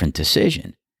whole different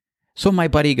decision. So my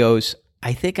buddy goes,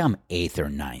 I think I'm eighth or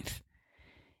ninth.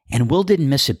 And Will didn't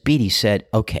miss a beat. He said,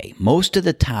 okay, most of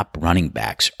the top running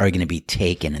backs are going to be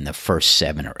taken in the first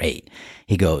 7 or 8.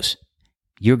 He goes,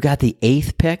 you got the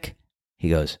 8th pick? He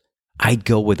goes, I'd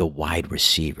go with a wide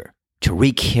receiver.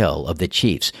 Tyreek Hill of the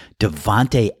Chiefs,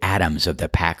 Devontae Adams of the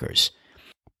Packers.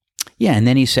 Yeah, and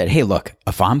then he said, hey, look,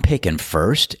 if I'm picking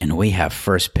first and we have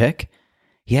first pick,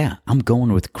 yeah, I'm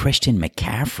going with Christian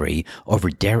McCaffrey over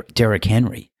Derrick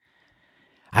Henry.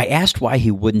 I asked why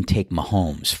he wouldn't take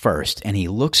Mahomes first, and he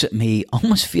looks at me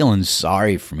almost feeling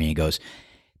sorry for me. He goes,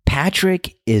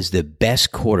 Patrick is the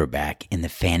best quarterback in the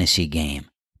fantasy game,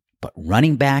 but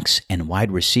running backs and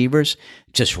wide receivers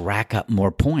just rack up more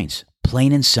points.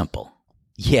 Plain and simple.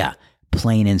 Yeah,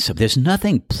 plain and simple. There's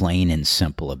nothing plain and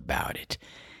simple about it.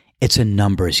 It's a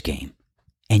numbers game,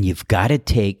 and you've got to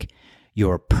take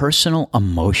your personal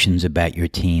emotions about your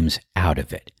teams out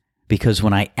of it. Because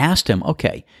when I asked him,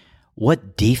 okay,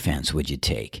 what defense would you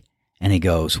take? And he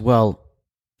goes, well,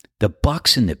 the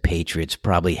Bucs and the Patriots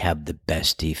probably have the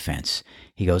best defense.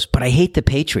 He goes, but I hate the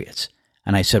Patriots.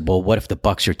 And I said, well, what if the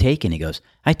Bucs are taken? He goes,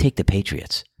 I take the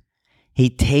Patriots. He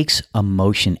takes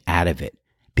emotion out of it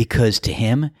because to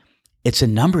him, it's a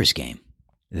numbers game.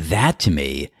 That to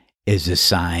me is a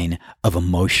sign of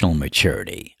emotional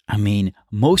maturity. I mean,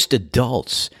 most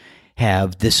adults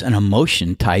have an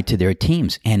emotion tied to their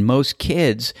teams, and most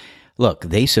kids, look,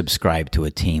 they subscribe to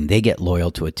a team, they get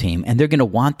loyal to a team, and they're going to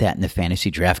want that in the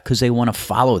fantasy draft because they want to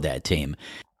follow that team.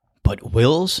 But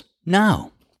Wills,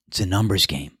 no, it's a numbers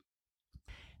game.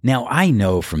 Now, I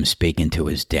know from speaking to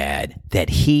his dad that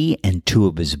he and 2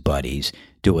 of his buddies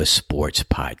do a sports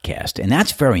podcast, and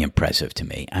that's very impressive to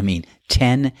me. I mean,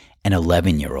 10 and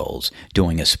 11-year-olds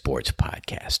doing a sports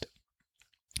podcast.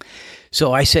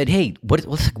 So I said, hey,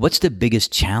 what's the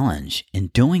biggest challenge in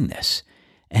doing this?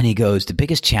 And he goes, the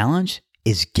biggest challenge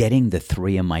is getting the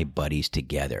 3 of my buddies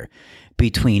together.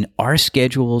 Between our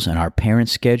schedules and our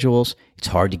parents' schedules, it's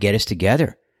hard to get us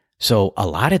together. So a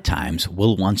lot of times,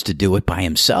 Will wants to do it by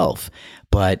himself,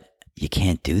 but you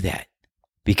can't do that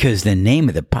because the name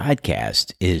of the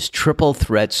podcast is Triple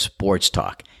Threat Sports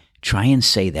Talk. Try and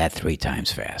say that 3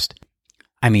 times fast.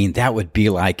 I mean, that would be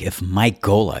like if Mike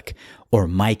Golick or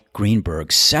Mike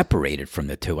Greenberg separated from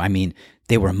the 2. I mean,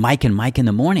 they were Mike and Mike in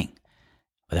the morning.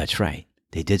 Well, that's right.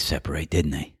 They did separate,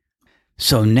 didn't they?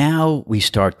 So now we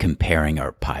start comparing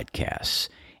our podcasts.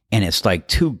 And it's like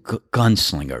 2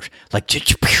 gunslingers, like,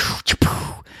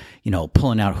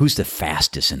 pulling out who's the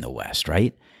fastest in the West,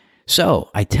 right? So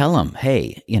I tell him,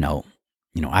 hey,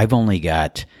 I've only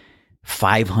got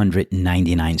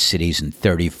 599 cities in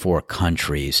 34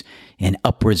 countries and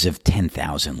upwards of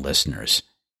 10,000 listeners.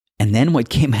 And then what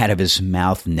came out of his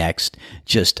mouth next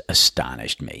just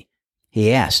astonished me.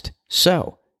 He asked,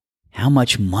 so, how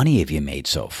much money have you made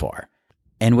so far?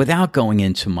 And without going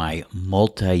into my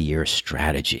multi-year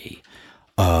strategy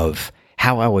of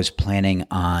how I was planning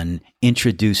on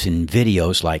introducing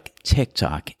videos like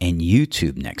TikTok and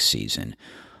YouTube next season,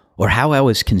 or how I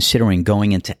was considering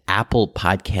going into Apple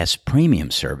Podcast Premium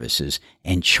services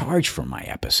and charge for my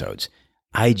episodes,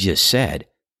 I just said,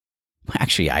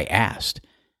 actually, I asked,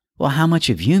 well, how much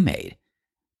have you made?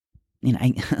 You know,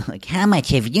 like, how much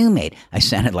have you made? I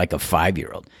sounded like a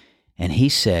 5-year-old. And he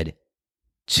said,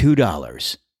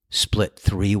 $2 split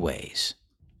 3 ways.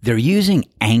 They're using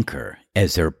Anchor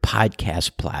as their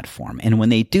podcast platform. And when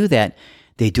they do that,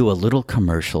 they do a little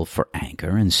commercial for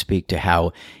Anchor and speak to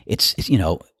how it's, you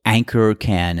know, Anchor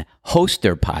can host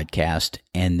their podcast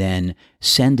and then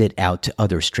send it out to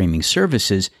other streaming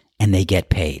services and they get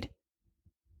paid.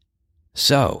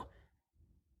 So,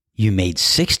 you made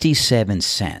 67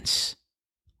 cents.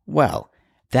 Well,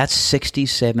 that's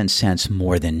 67 cents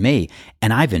more than me,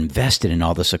 and I've invested in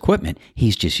all this equipment.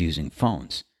 He's just using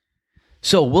phones.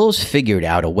 So Will's figured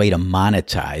out a way to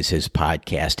monetize his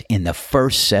podcast in the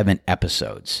first 7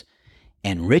 episodes.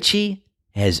 And Richie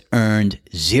has earned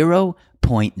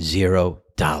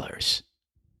 $0.0.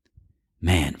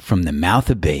 Man, from the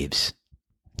mouth of babes.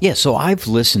 Yeah, so I've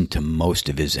listened to most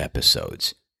of his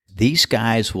episodes. These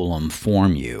guys will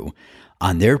inform you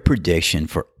on their prediction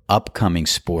for upcoming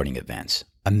sporting events,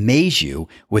 amaze you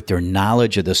with their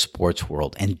knowledge of the sports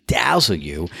world, and dazzle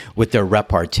you with their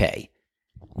repartee.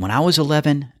 When I was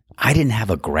 11, I didn't have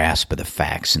a grasp of the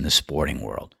facts in the sporting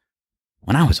world.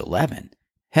 When I was 11,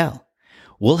 hell,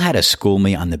 Will had to school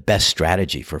me on the best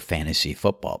strategy for fantasy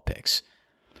football picks.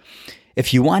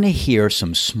 If you want to hear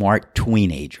some smart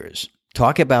teenagers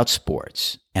talk about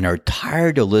sports and are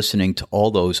tired of listening to all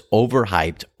those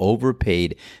overhyped,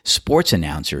 overpaid sports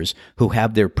announcers who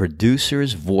have their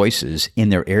producers' voices in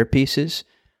their earpieces,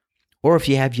 or if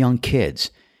you have young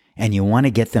kids and you want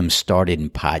to get them started in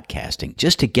podcasting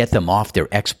just to get them off their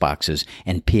Xboxes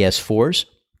and PS4s,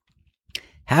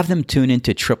 have them tune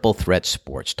into Triple Threat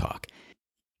Sports Talk.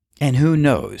 And who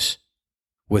knows,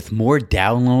 with more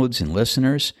downloads and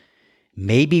listeners,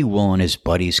 maybe Will and his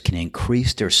buddies can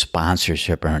increase their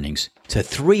sponsorship earnings to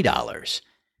 $3.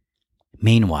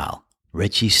 Meanwhile,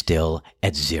 Richie's still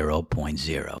at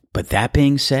 0.0. But that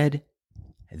being said,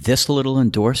 this little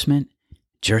endorsement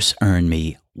just earned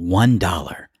me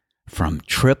 $1 from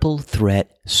Triple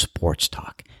Threat Sports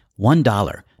Talk.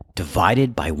 $1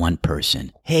 divided by one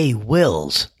person. Hey,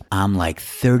 Wills, I'm like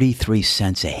 33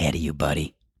 cents ahead of you,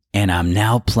 buddy. And I'm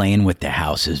now playing with the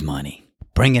house's money.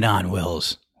 Bring it on,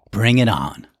 Wills. Bring it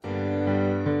on.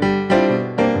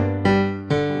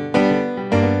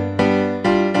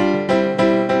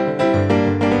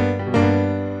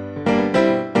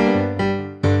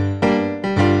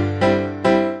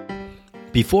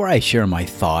 Before I share my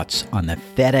thoughts on the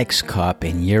FedEx Cup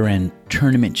and year-end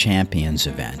Tournament Champions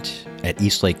event at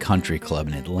Eastlake Country Club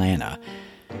in Atlanta,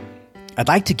 I'd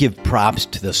like to give props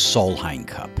to the Solheim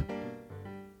Cup.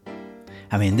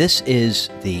 I mean, this is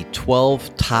the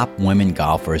 12 top women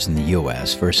golfers in the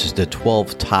U.S. versus the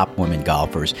 12 top women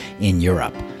golfers in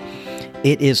Europe.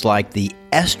 It is like the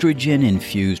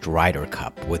estrogen-infused Ryder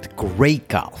Cup with great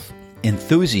golf,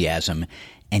 enthusiasm,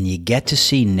 and you get to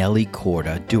see Nelly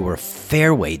Korda do her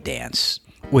fairway dance,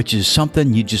 which is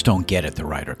something you just don't get at the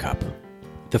Ryder Cup.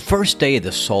 The first day of the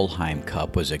Solheim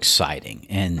Cup was exciting,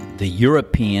 and the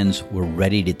Europeans were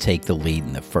ready to take the lead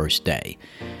in the first day.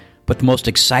 But the most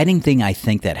exciting thing I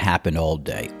think that happened all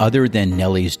day, other than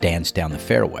Nelly's dance down the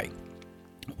fairway,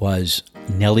 was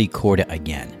Nelly Korda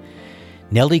again.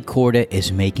 Nelly Korda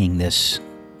is making this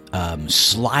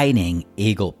sliding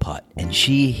eagle putt, and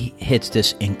she hits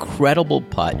this incredible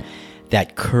putt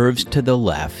that curves to the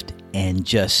left, and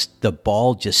the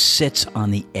ball just sits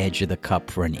on the edge of the cup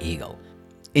for an eagle.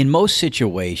 In most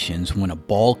situations, when a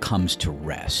ball comes to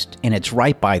rest and it's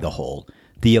right by the hole,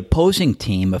 the opposing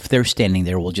team, if they're standing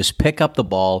there, will just pick up the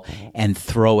ball and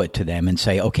throw it to them and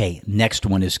say, okay, next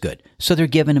one is good. So they're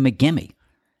giving him a gimme.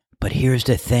 But here's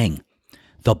the thing.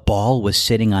 The ball was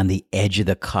sitting on the edge of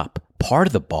the cup. Part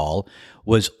of the ball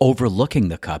was overlooking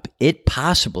the cup. It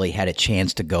possibly had a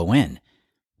chance to go in.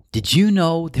 Did you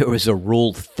know there was a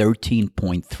Rule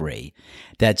 13.3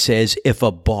 that says if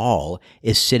a ball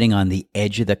is sitting on the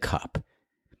edge of the cup,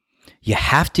 you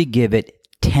have to give it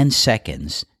 10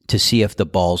 seconds to see if the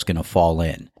ball's going to fall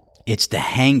in? It's the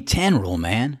hang 10 rule,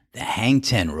 man. The hang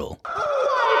 10 rule.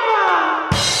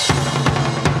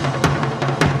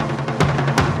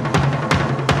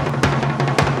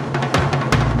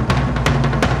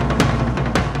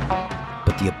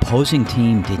 But the opposing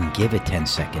team didn't give it 10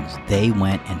 seconds. They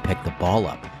went and picked the ball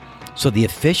up. So the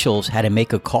officials had to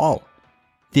make a call.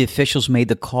 The officials made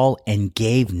the call and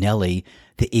gave Nelly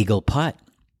the eagle putt.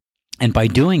 And by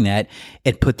doing that,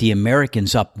 it put the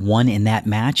Americans up 1 in that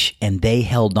match, and they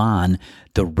held on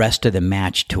the rest of the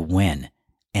match to win.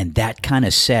 And that kind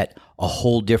of set a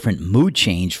whole different mood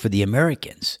change for the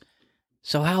Americans.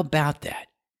 So how about that?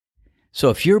 So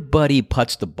if your buddy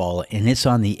putts the ball and it's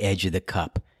on the edge of the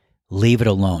cup, leave it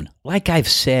alone. Like I've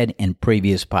said in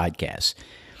previous podcasts,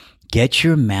 get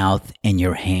your mouth and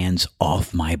your hands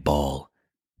off my ball.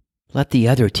 Let the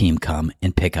other team come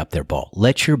and pick up their ball.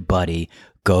 Let your buddy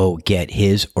go get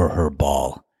his or her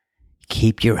ball.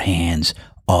 Keep your hands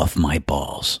off my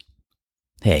balls.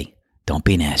 Hey, don't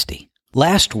be nasty.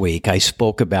 Last week, I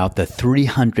spoke about the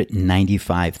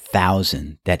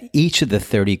 $395,000 that each of the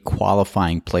 30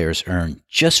 qualifying players earn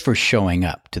just for showing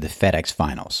up to the FedEx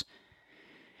Finals.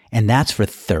 And that's for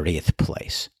 30th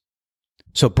place.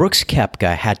 So Brooks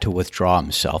Koepka had to withdraw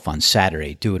himself on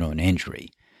Saturday due to an injury.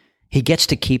 He gets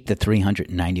to keep the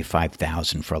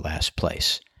 $395,000 for last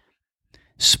place.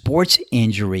 Sports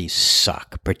injuries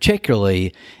suck,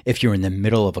 particularly if you're in the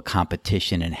middle of a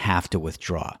competition and have to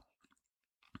withdraw.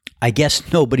 I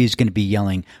guess nobody's going to be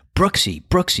yelling, Brooksy,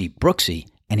 Brooksy, Brooksy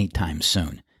anytime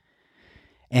soon.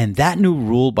 And that new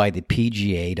rule by the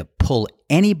PGA to pull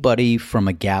anybody from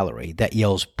a gallery that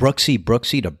yells Brooksy,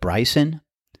 Brooksy to Bryson,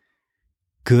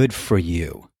 good for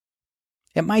you.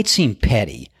 It might seem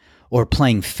petty or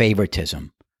playing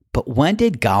favoritism, but when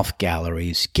did golf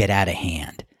galleries get out of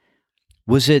hand?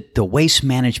 Was it the Waste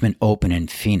Management Open in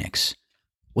Phoenix?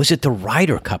 Was it the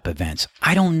Ryder Cup events?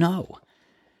 I don't know.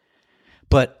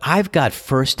 But I've got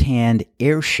firsthand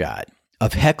earshot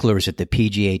of hecklers at the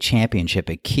PGA Championship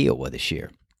at Kiowa this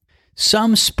year.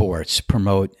 Some sports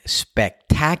promote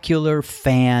spectacular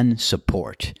fan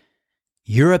support.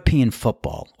 European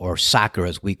football, or soccer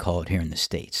as we call it here in the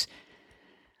States.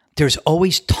 There's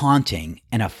always taunting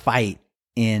and a fight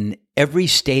in every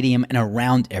stadium and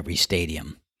around every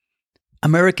stadium.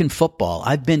 American football,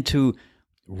 I've been to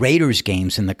Raiders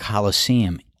games in the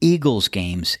Coliseum, Eagles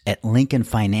games at Lincoln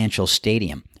Financial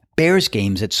Stadium, Bears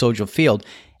games at Soldier Field,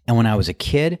 and when I was a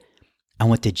kid, I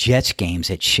went to Jets games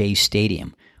at Shea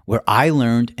Stadium, where I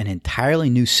learned an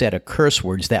entirely new set of curse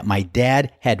words that my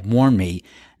dad had warned me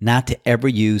not to ever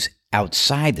use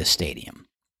outside the stadium.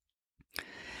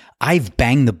 I've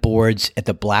banged the boards at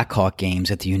the Blackhawk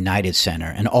games at the United Center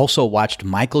and also watched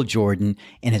Michael Jordan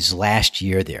in his last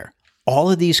year there.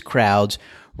 All of these crowds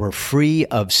were free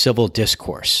of civil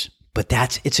discourse, but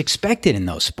it's expected in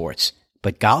those sports.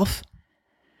 But golf?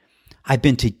 I've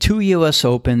been to 2 U.S.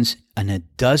 Opens and a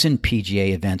dozen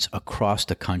PGA events across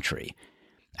the country.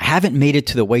 I haven't made it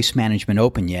to the Waste Management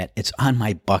Open yet. It's on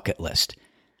my bucket list.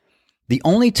 The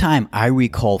only time I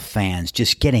recall fans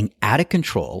just getting out of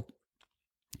control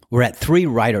were at 3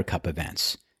 Ryder Cup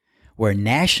events, where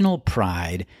national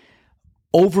pride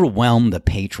overwhelmed the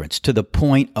patrons to the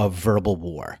point of verbal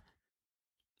war.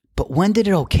 But when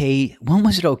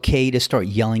was it okay to start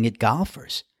yelling at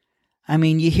golfers? I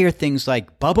mean, you hear things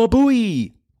like, Baba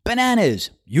Booey, bananas,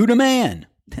 you the man.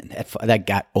 That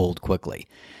got old quickly.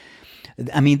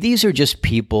 I mean, these are just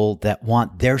people that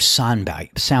want their sound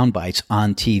bites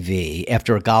on TV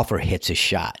after a golfer hits a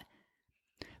shot.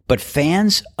 But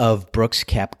fans of Brooks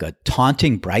Koepka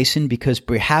taunting Bryson because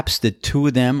perhaps the two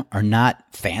of them are not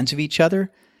fans of each other?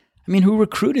 I mean, who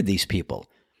recruited these people?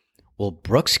 Will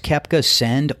Brooks Koepka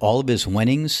send all of his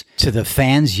winnings to the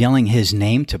fans yelling his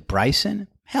name to Bryson?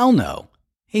 Hell no.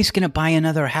 He's going to buy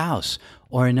another house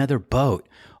or another boat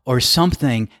or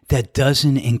something that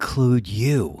doesn't include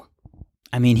you.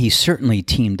 I mean, he certainly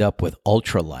teamed up with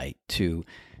Ultralight to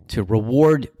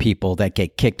reward people that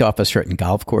get kicked off of certain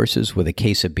golf courses with a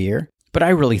case of beer. But I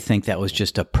really think that was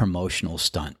just a promotional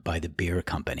stunt by the beer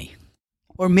company.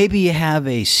 Or maybe you have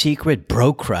a secret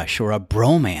bro crush or a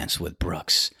bromance with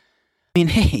Brooks. I mean,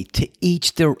 hey, to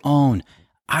each their own.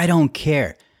 I don't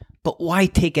care. But why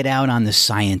take it out on the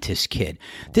scientist kid?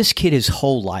 This kid his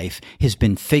whole life has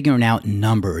been figuring out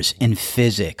numbers and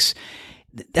physics.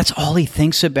 That's all he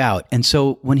thinks about. And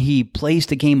so when he plays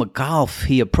the game of golf,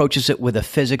 he approaches it with a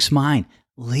physics mind.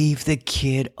 Leave the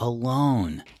kid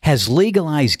alone. Has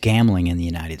legalized gambling in the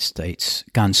United States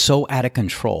gone so out of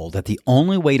control that the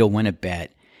only way to win a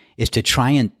bet is to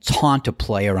try and taunt a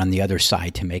player on the other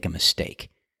side to make a mistake?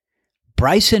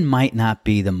 Bryson might not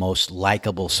be the most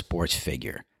likable sports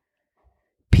figure.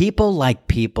 People like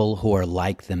people who are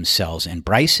like themselves, and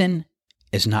Bryson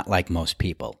is not like most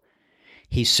people.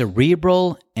 He's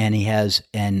cerebral, and he has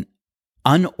an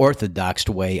unorthodox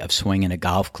way of swinging a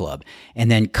golf club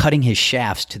and then cutting his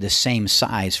shafts to the same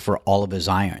size for all of his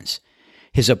irons.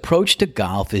 His approach to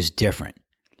golf is different,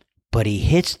 but he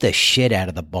hits the shit out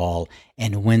of the ball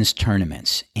and wins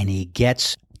tournaments, and he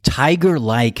gets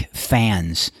tiger-like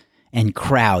fans and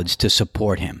crowds to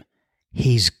support him.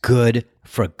 He's good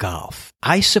for golf.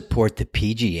 I support the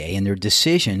PGA and their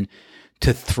decision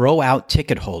to throw out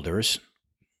ticket holders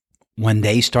when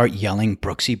they start yelling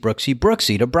Brooksy, Brooksy,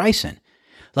 Brooksy to Bryson.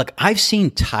 Look, I've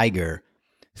seen Tiger,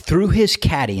 through his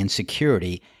caddy and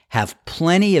security, have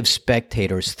plenty of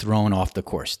spectators thrown off the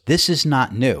course. This is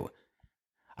not new.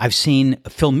 I've seen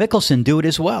Phil Mickelson do it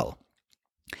as well.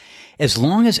 As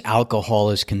long as alcohol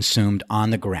is consumed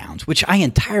on the grounds, which I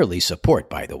entirely support,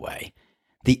 by the way,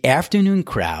 the afternoon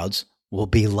crowds will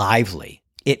be lively.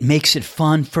 It makes it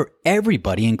fun for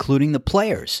everybody, including the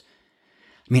players.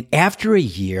 I mean, after a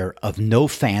year of no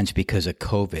fans because of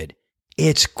COVID,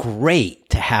 it's great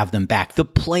to have them back. The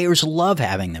players love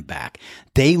having them back.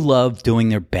 They love doing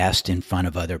their best in front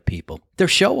of other people. They're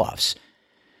show-offs.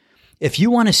 If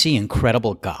you want to see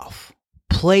incredible golf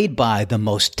played by the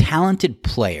most talented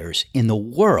players in the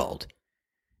world,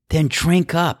 then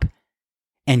drink up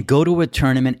and go to a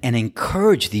tournament and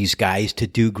encourage these guys to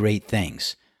do great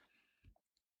things.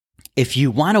 If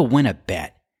you want to win a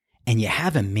bet and you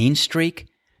have a mean streak,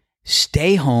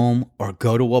 stay home or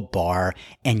go to a bar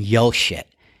and yell shit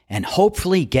and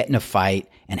hopefully get in a fight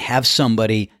and have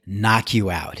somebody knock you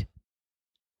out.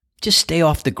 Just stay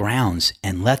off the grounds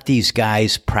and let these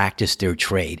guys practice their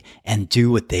trade and do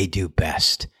what they do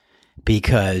best,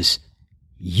 because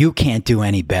you can't do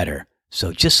any better.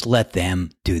 So just let them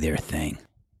do their thing.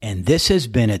 And this has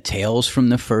been a Tales from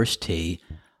the First Tee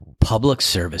public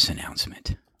service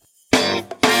announcement.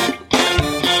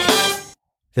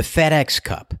 The FedEx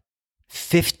Cup,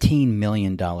 $15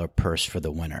 million purse for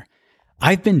the winner.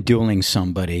 I've been dueling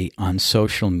somebody on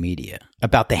social media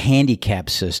about the handicap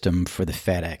system for the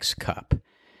FedEx Cup.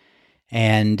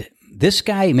 And this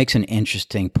guy makes an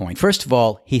interesting point. First of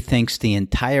all, he thinks the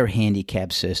entire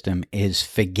handicap system is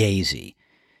fugazi.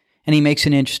 And he makes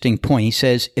an interesting point. He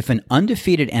says, if an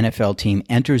undefeated NFL team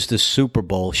enters the Super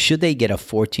Bowl, should they get a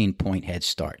 14-point head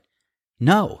start?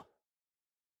 No.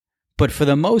 But for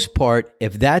the most part,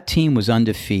 if that team was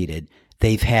undefeated,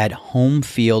 they've had home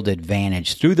field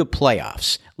advantage through the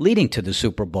playoffs leading to the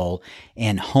Super Bowl,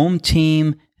 and home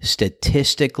team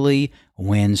statistically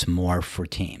wins more for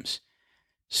teams.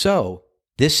 So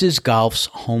this is golf's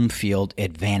home field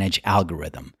advantage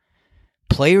algorithm.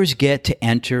 Players get to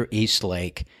enter East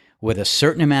Lake with a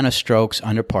certain amount of strokes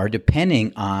under par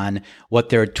depending on what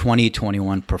their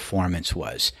 2021 performance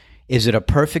was. Is it a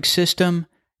perfect system?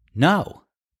 No.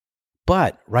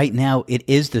 But right now, it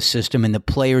is the system, and the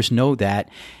players know that.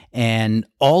 And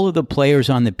all of the players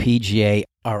on the PGA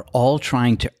are all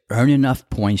trying to earn enough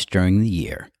points during the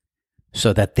year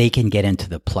so that they can get into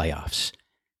the playoffs.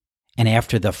 And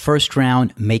after the first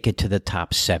round, make it to the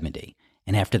top 70.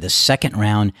 And after the second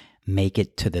round, make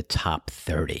it to the top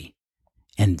 30.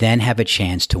 And then have a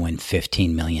chance to win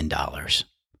 $15 million.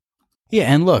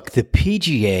 Yeah, and look, the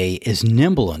PGA is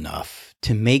nimble enough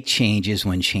to make changes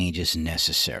when change is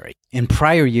necessary. In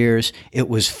prior years, it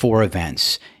was 4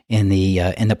 events in the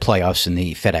playoffs in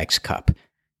the FedEx Cup.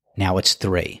 Now it's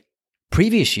 3.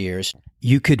 Previous years,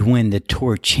 you could win the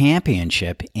Tour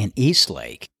Championship in East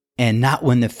Lake and not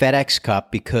win the FedEx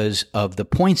Cup because of the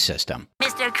point system.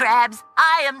 Mr. Krabs,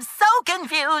 I am so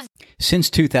confused.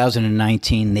 Since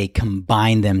 2019, they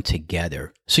combined them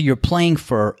together. So you're playing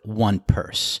for one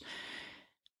purse.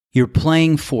 You're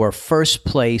playing for first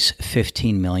place,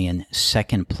 $15 million,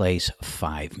 second place,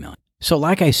 $5 million. So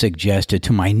like I suggested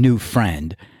to my new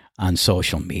friend on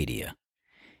social media,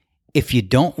 if you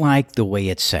don't like the way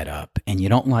it's set up and you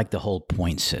don't like the whole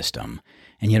point system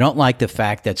and you don't like the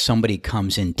fact that somebody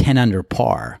comes in 10 under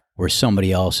par where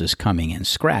somebody else is coming in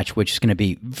scratch, which is going to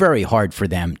be very hard for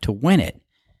them to win it,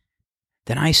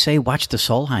 then I say watch the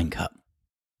Solheim Cup.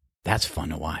 That's fun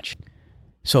to watch.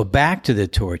 So back to the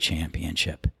Tour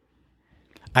Championship.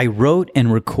 I wrote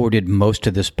and recorded most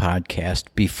of this podcast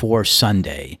before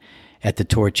Sunday at the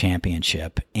Tour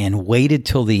Championship and waited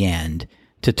till the end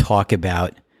to talk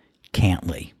about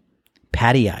Cantlay,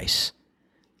 Patty Ice.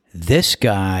 This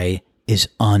guy is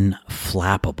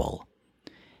unflappable.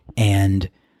 And,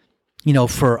 you know,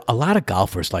 for a lot of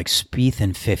golfers like Spieth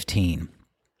in 15,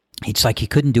 it's like he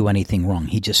couldn't do anything wrong.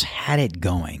 He just had it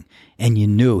going, and you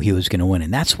knew he was going to win.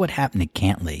 And that's what happened to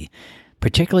Cantlay,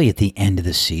 particularly at the end of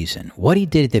the season. What he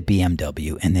did at the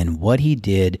BMW and then what he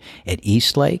did at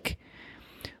East Lake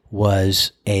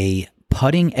was a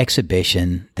putting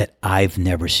exhibition that I've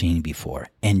never seen before.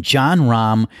 And Jon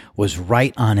Rahm was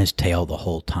right on his tail the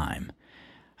whole time.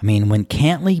 I mean, when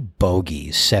Cantlay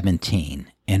bogeys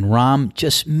 17 and Rahm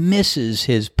just misses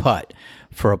his putt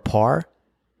for a par,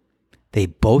 they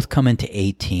both come into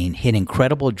 18, hit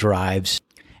incredible drives,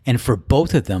 and for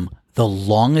both of them, the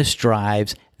longest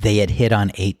drives they had hit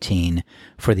on 18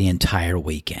 for the entire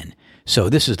weekend. So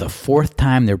this is the fourth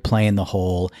time they're playing the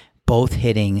hole, both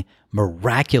hitting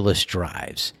miraculous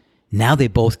drives. Now they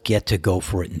both get to go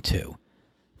for it in 2.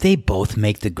 They both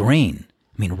make the green.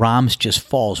 I mean, Rahm's just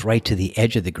falls right to the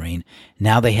edge of the green.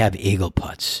 Now they have eagle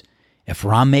putts. If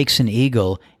Rahm makes an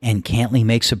eagle and Cantlay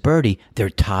makes a birdie, they're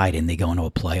tied and they go into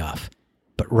a playoff.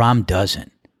 But Rahm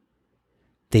doesn't.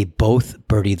 They both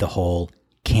birdie the hole.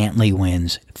 Cantlay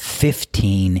wins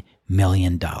 $15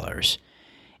 million.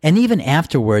 And even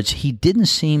afterwards, he didn't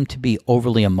seem to be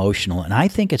overly emotional. And I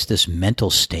think it's this mental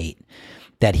state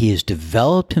that he has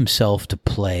developed himself to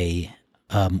play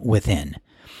within.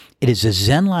 It is a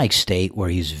Zen-like state where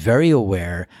he's very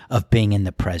aware of being in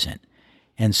the present.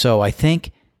 And so I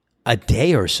think a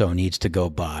day or so needs to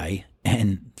go by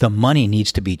and the money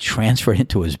needs to be transferred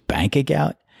into his bank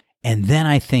account. And then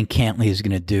I think Cantlay is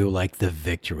going to do like the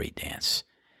victory dance.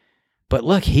 But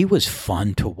look, he was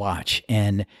fun to watch.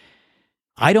 And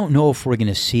I don't know if we're going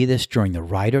to see this during the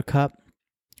Ryder Cup,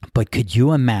 but could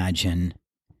you imagine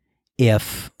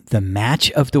if the match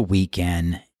of the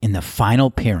weekend in the final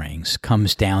pairings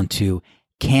comes down to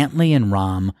Cantlay and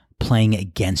Rahm playing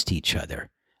against each other,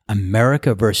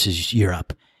 America versus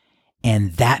Europe,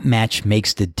 and that match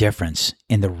makes the difference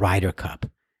in the Ryder Cup?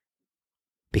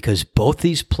 Because both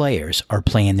these players are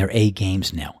playing their A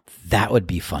games now. That would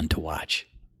be fun to watch.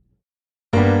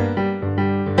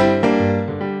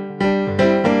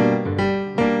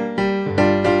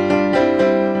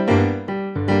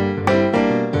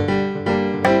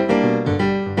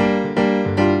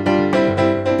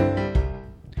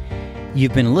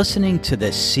 You've been listening to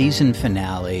the season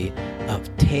finale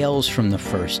of Tales from the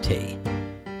First Tee.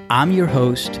 I'm your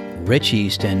host, Rich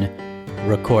Easton,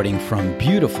 recording from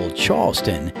beautiful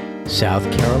Charleston, South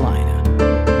Carolina.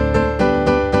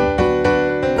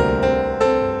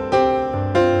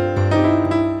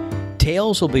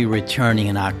 Tales will be returning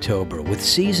in October with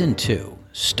Season 2,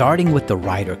 starting with the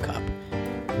Ryder Cup,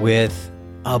 with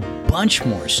a bunch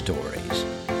more stories,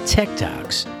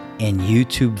 TikToks, and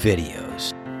YouTube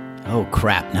videos. Oh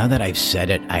crap, now that I've said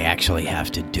it, I actually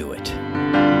have to do it.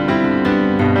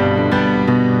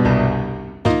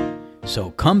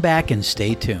 So come back and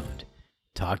stay tuned.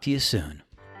 Talk to you soon.